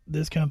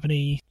 this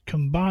company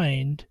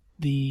combined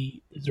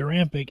the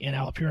Zurampic and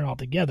allopurinol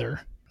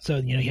together. So,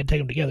 you know, you had to take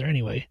them together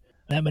anyway.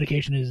 That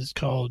medication is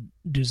called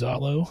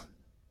Duzalo.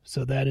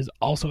 So that is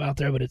also out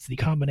there, but it's the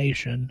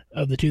combination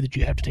of the two that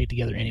you have to take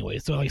together anyway.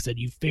 So like I said,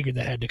 you figured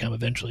that had to come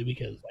eventually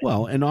because...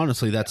 Well, and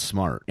honestly, that's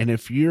smart. And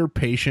if your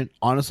patient,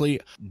 honestly,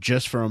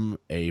 just from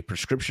a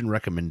prescription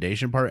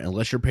recommendation part,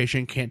 unless your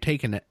patient can't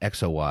take an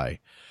XOY,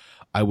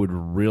 I would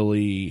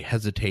really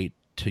hesitate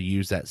to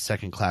use that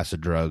second class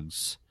of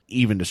drugs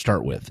even to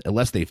start with,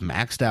 unless they've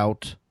maxed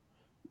out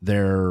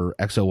their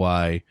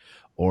XOY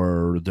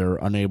or they're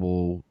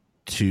unable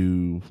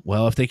to,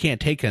 well, if they can't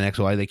take an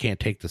XOY, they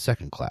can't take the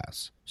second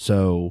class.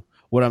 So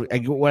what I'm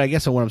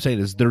saying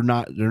is they're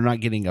not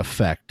getting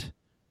effect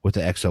with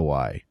the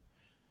XOY.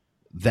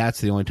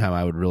 That's the only time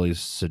I would really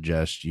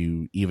suggest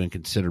you even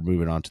consider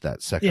moving on to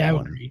that second I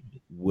one would agree.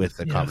 with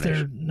the combination. If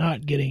they're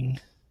not getting,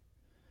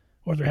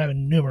 or they're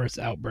having numerous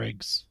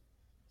outbreaks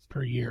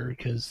per year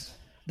because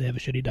they have a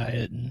shitty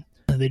diet and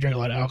they drink a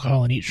lot of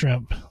alcohol and eat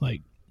shrimp,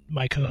 like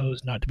my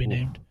co-host, not to be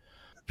named.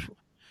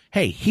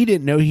 Hey, he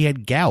didn't know he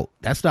had gout.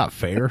 That's not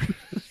fair.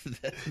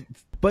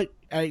 But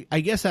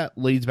I guess that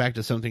leads back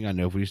to something I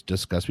know we've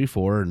discussed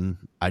before, and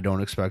I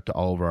don't expect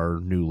all of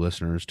our new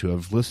listeners to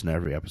have listened to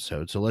every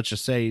episode. So let's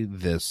just say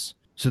this.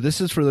 So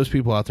this is for those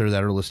people out there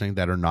that are listening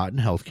that are not in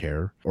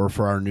healthcare, or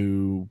for our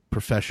new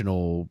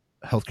professional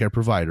healthcare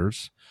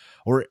providers,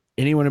 or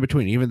anyone in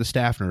between, even the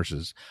staff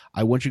nurses.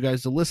 I want you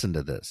guys to listen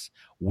to this.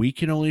 We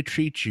can only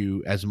treat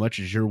you as much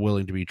as you're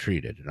willing to be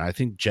treated. And I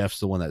think Jeff's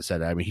the one that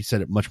said it. I mean, he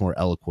said it much more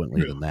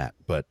eloquently than that.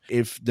 But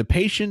if the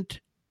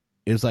patient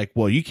is like,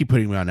 well, you keep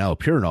putting me on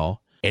allopurinol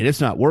and it's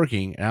not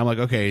working. And I'm like,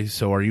 okay,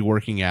 so are you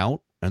working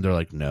out? And they're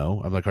like,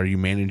 no. I'm like, are you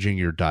managing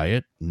your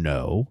diet?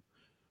 No.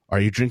 Are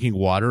you drinking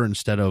water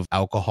instead of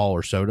alcohol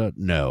or soda?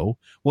 No.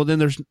 Well, then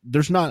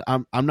there's not,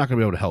 I'm not going to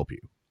be able to help you.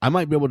 I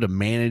might be able to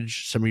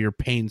manage some of your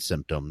pain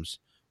symptoms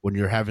when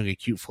you're having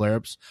acute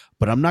flare-ups,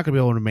 but I'm not going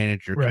to be able to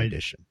manage your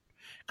condition.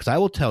 Because I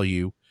will tell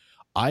you,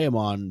 I am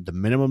on the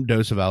minimum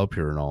dose of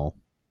allopurinol,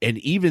 and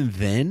even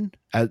then,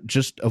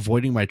 just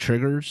avoiding my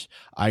triggers,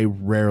 I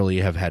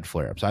rarely have had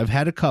flare-ups. I've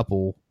had a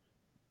couple,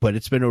 but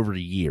it's been over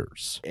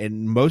years,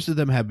 and most of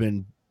them have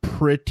been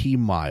pretty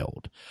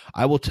mild.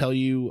 I will tell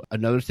you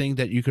another thing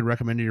that you could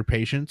recommend to your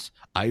patients.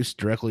 Ice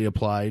directly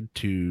applied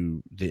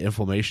to the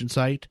inflammation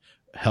site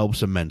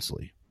helps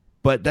immensely.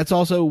 But that's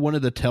also one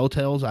of the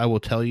telltales. I will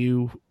tell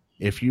you,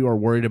 if you are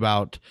worried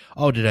about,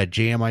 oh, did I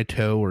jam my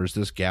toe or is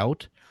this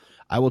gout?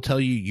 I will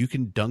tell you, you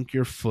can dunk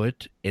your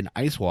foot in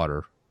ice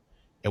water,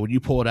 and when you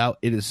pull it out,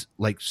 it is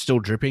like still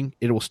dripping.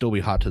 It will still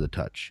be hot to the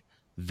touch.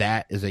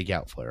 That is a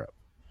gout flare-up.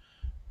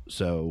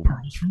 So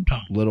Pearls from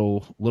Tom.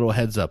 Little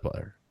heads up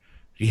there.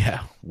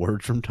 Yeah,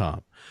 words from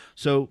Tom.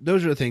 So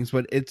those are the things,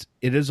 but it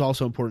is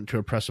also important to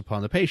impress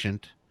upon the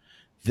patient,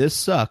 this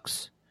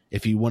sucks.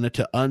 If you want it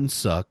to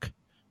unsuck,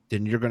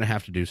 then you're going to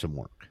have to do some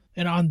work.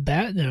 And on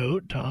that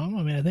note, Tom,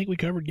 I mean, I think we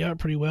covered gout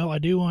pretty well. I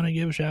do want to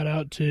give a shout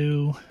out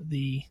to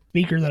the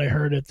speaker that I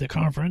heard at the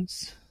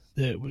conference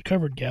that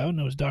covered gout, and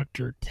it was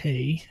Dr.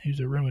 Tay, who's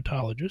a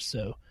rheumatologist.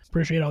 So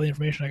appreciate all the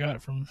information I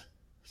got from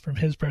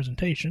his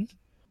presentation.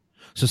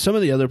 So some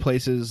of the other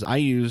places, I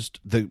used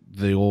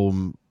the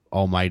old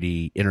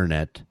almighty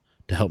internet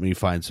to help me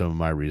find some of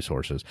my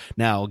resources.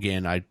 Now,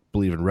 again, I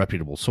believe in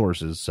reputable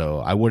sources, so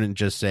I wouldn't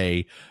just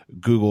say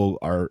Google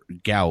our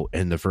gout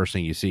and the first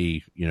thing you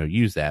see,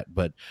 use that.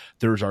 But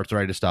there's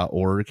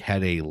arthritis.org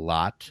had a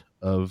lot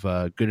of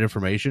good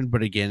information,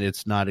 but again,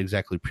 it's not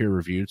exactly peer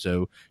reviewed,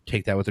 so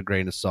take that with a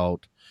grain of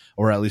salt,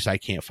 or at least I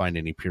can't find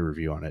any peer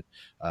review on it.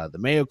 The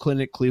Mayo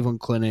Clinic, Cleveland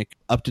Clinic,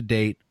 up to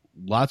date,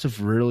 lots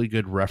of really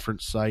good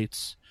reference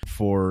sites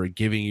for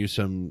giving you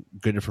some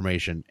good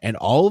information, and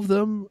all of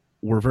them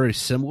were very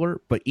similar,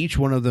 but each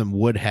one of them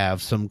would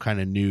have some kind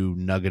of new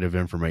nugget of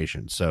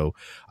information. So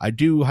I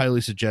do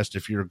highly suggest,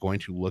 if you're going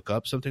to look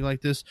up something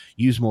like this,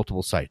 use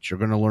multiple sites. You're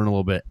going to learn a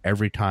little bit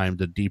every time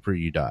the deeper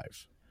you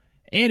dive.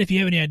 And if you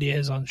have any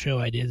ideas on show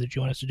ideas that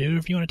you want us to do,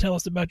 if you want to tell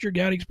us about your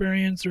gout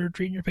experience or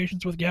treating your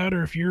patients with gout,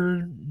 or if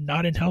you're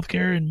not in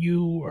healthcare and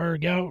you are a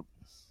gout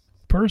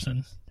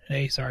person,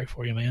 hey, sorry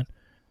for you, man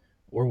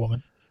or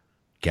woman.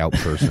 Gout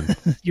person.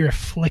 You're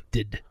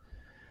afflicted.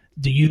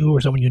 Do you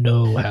or someone you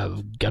know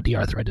have gouty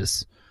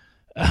arthritis?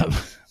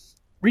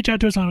 Reach out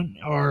to us on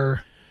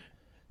our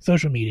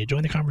social media.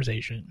 Join the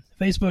conversation.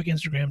 Facebook,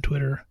 Instagram,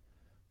 Twitter,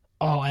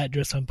 all at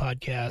Just Some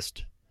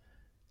Podcast.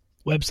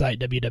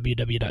 Website,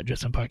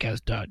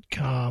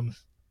 www.justsomepodcast.com.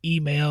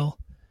 Email,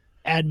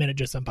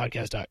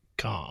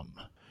 admin@justsomepodcast.com.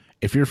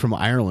 If you're from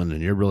Ireland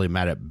and you're really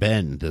mad at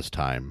Ben this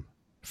time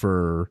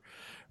for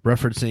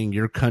referencing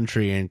your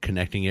country and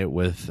connecting it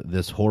with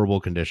this horrible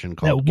condition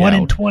called that 1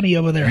 in gout. 20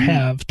 over there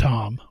have,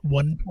 Tom.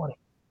 1 in 20.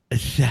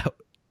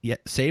 Yeah,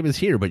 same as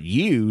here, but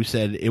you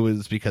said it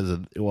was because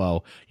of,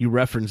 you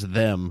referenced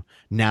them.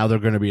 Now they're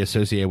going to be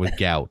associated with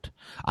gout.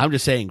 I'm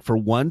just saying, for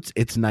once,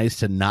 it's nice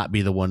to not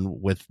be the one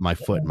with my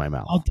foot in my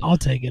mouth. I'll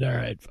take it. All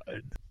right,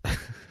 fine.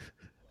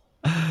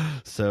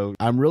 So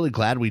I'm really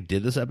glad we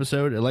did this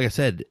episode. And like I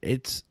said,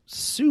 it's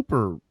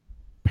super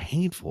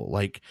painful.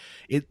 Like,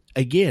 it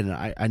again,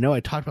 I know I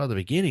talked about it at the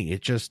beginning.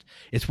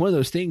 It's one of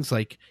those things,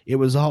 like, it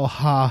was all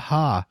ha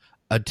ha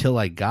until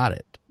I got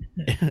it.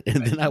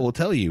 And then I will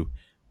tell you,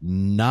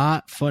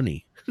 not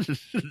funny.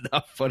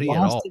 Not funny at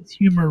all. Lost its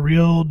humor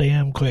real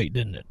damn quick,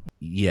 didn't it?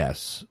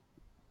 Yes.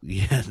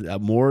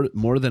 More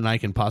than I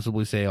can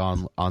possibly say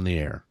on the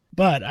air.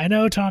 But I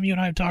know, Tom, you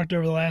and I have talked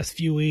over the last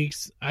few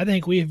weeks. I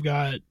think we've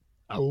got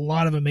a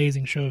lot of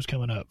amazing shows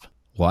coming up.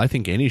 Well, I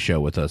think any show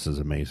with us is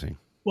amazing.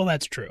 Well,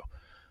 that's true.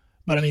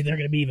 But, I mean, they're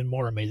going to be even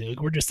more amazing.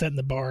 Like, we're just setting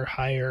the bar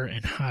higher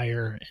and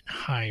higher and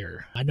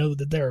higher. I know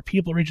that there are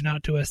people reaching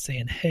out to us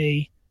saying,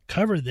 hey,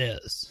 cover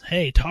this.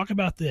 Hey, talk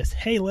about this.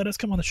 Hey, let us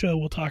come on the show.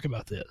 We'll talk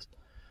about this.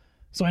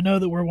 So I know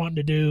that we're wanting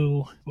to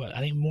do,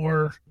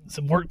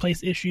 some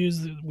workplace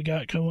issues that we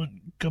got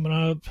coming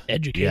up.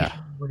 Education. Yeah.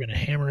 We're going to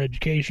hammer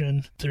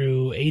education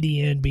through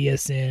ADN,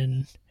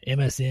 BSN,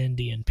 MSN,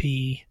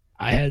 DNP.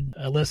 I had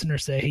a listener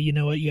say, hey, you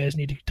know what? You guys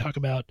need to talk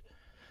about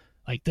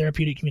like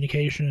therapeutic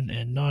communication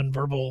and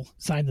nonverbal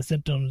signs and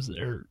symptoms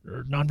or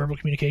nonverbal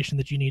communication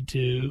that you need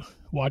to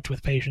watch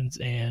with patients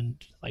and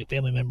like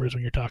family members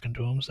when you're talking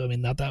to them. So, I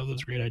mean, that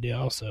was a great idea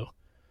also.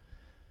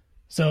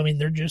 So, I mean,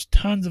 there are just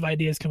tons of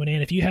ideas coming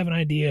in. If you have an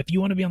idea, if you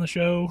want to be on the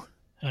show,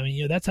 I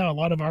mean, that's how a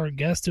lot of our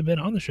guests have been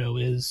on the show,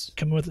 is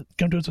come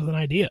to us with an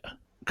idea.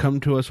 Come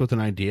to us with an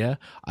idea.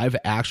 I've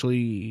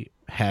actually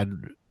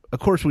had, of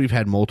course, we've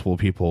had multiple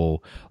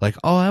people like,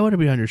 oh, I want to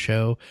be on your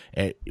show.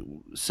 And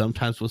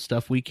sometimes with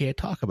stuff we can't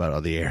talk about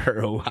on the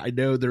air. I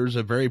know there's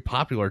a very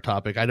popular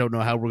topic. I don't know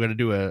how we're going to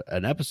do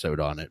an episode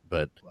on it,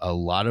 but a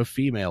lot of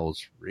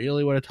females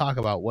really want to talk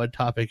about one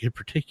topic in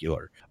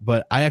particular.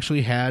 But I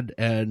actually had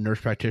a nurse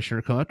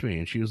practitioner come up to me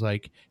and she was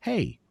like,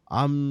 hey,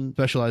 I'm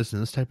specialized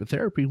in this type of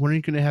therapy. When are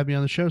you going to have me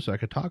on the show so I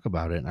could talk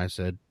about it? And I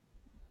said,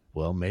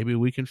 well, maybe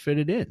we can fit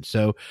it in.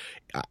 So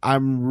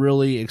I'm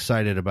really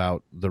excited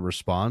about the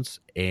response.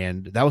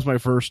 And that was my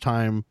first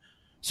time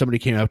somebody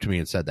came up to me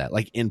and said that,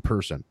 like in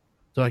person.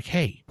 They're like,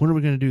 hey, when are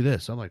we going to do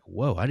this? I'm like,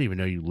 whoa, I didn't even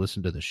know you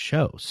listened to the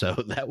show. So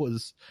that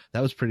was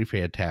pretty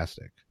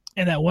fantastic.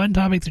 And that one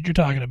topic that you're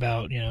talking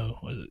about,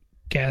 was it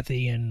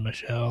Kathy and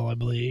Michelle, I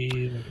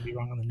believe. I could be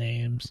wrong on the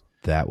names.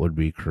 That would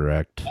be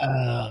correct.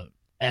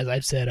 As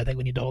I've said, I think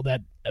we need to hold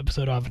that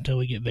episode off until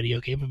we get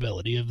video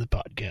capability of the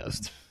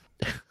podcast.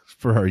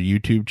 For our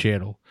YouTube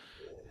channel.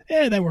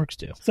 Yeah, that works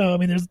too. So, I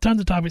mean, there's tons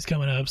of topics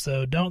coming up,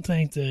 so don't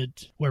think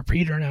that we're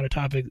petering out of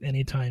topics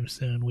anytime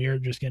soon. We are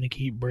just going to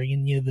keep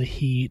bringing you the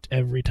heat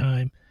every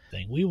time.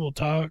 We will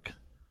talk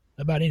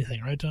about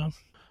anything, right, Tom?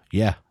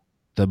 Yeah.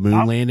 The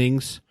moon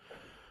landings,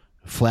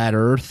 flat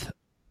Earth,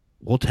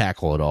 we'll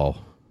tackle it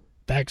all.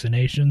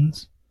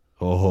 Vaccinations.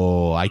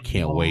 Oh, I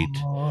can't wait.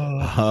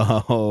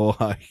 Oh,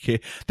 I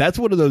can't. That's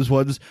one of those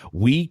ones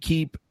we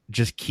keep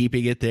just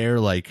keeping it there,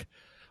 like,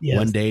 yes.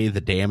 One day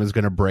the dam is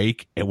going to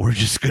break and we're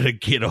just going to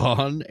get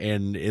on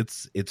and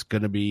it's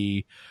going to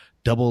be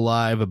double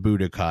live a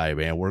Budokai,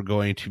 man. We're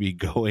going to be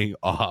going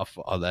off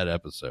on that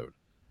episode.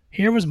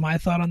 Here was my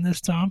thought on this,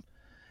 Tom,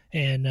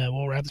 and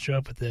we'll wrap the show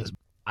up with this.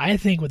 I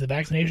think with the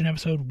vaccination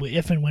episode,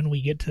 if and when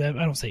we get to that,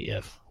 I don't say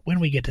if, when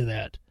we get to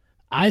that,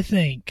 I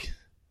think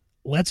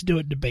let's do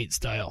it debate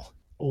style.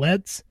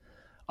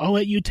 I'll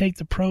let you take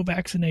the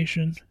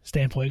pro-vaccination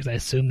standpoint because I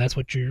assume that's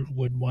what you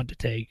would want to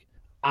take.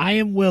 I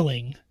am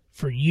willing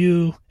for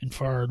you and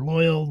for our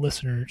loyal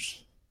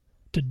listeners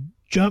to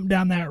jump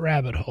down that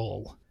rabbit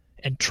hole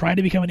and try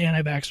to become an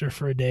anti-vaxxer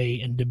for a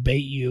day and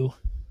debate you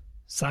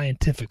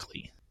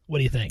scientifically. What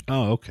do you think?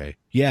 Oh, okay.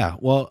 Yeah,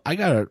 well,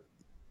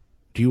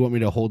 do you want me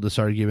to hold this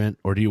argument,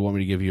 or do you want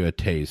me to give you a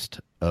taste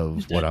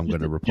of what I'm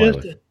going to reply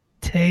with? Just a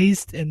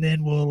taste, and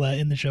then we'll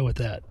end the show with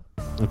that.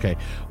 Okay.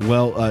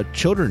 Well,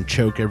 children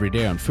choke every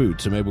day on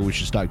food, so maybe we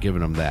should stop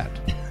giving them that.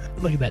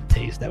 Look at that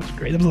taste. That was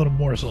great. That was a little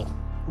morsel.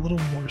 A little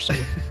morsel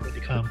to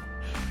come.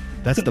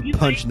 That's so the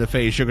punch in the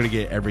face you're going to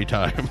get every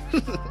time.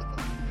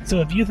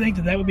 So if you think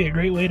that would be a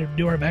great way to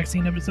do our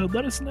vaccine episode,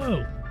 let us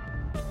know.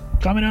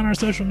 Comment on our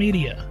social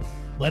media.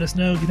 Let us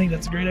know if you think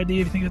that's a great idea,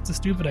 if you think that's a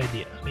stupid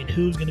idea. I mean,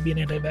 who's going to be an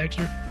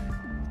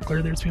anti-vaxxer?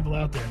 Clearly there's people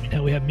out there. I mean,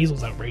 hell, we have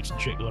measles outbreaks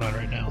and shit going on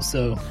right now.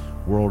 So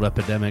World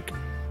epidemic.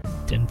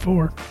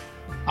 10-4.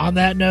 On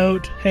that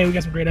note, hey, we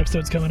got some great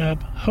episodes coming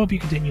up. Hope you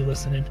continue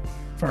listening.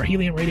 For our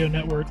Helium Radio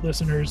Network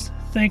listeners,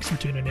 thanks for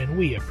tuning in.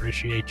 We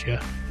appreciate you.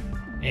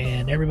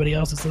 And everybody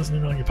else that's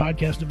listening on your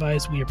podcast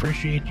device, we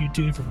appreciate you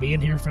too for being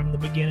here from the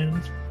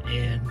beginning.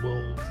 And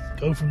we'll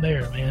go from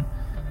there, man.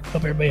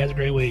 Hope everybody has a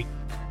great week.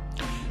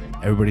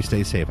 Everybody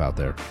stay safe out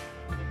there.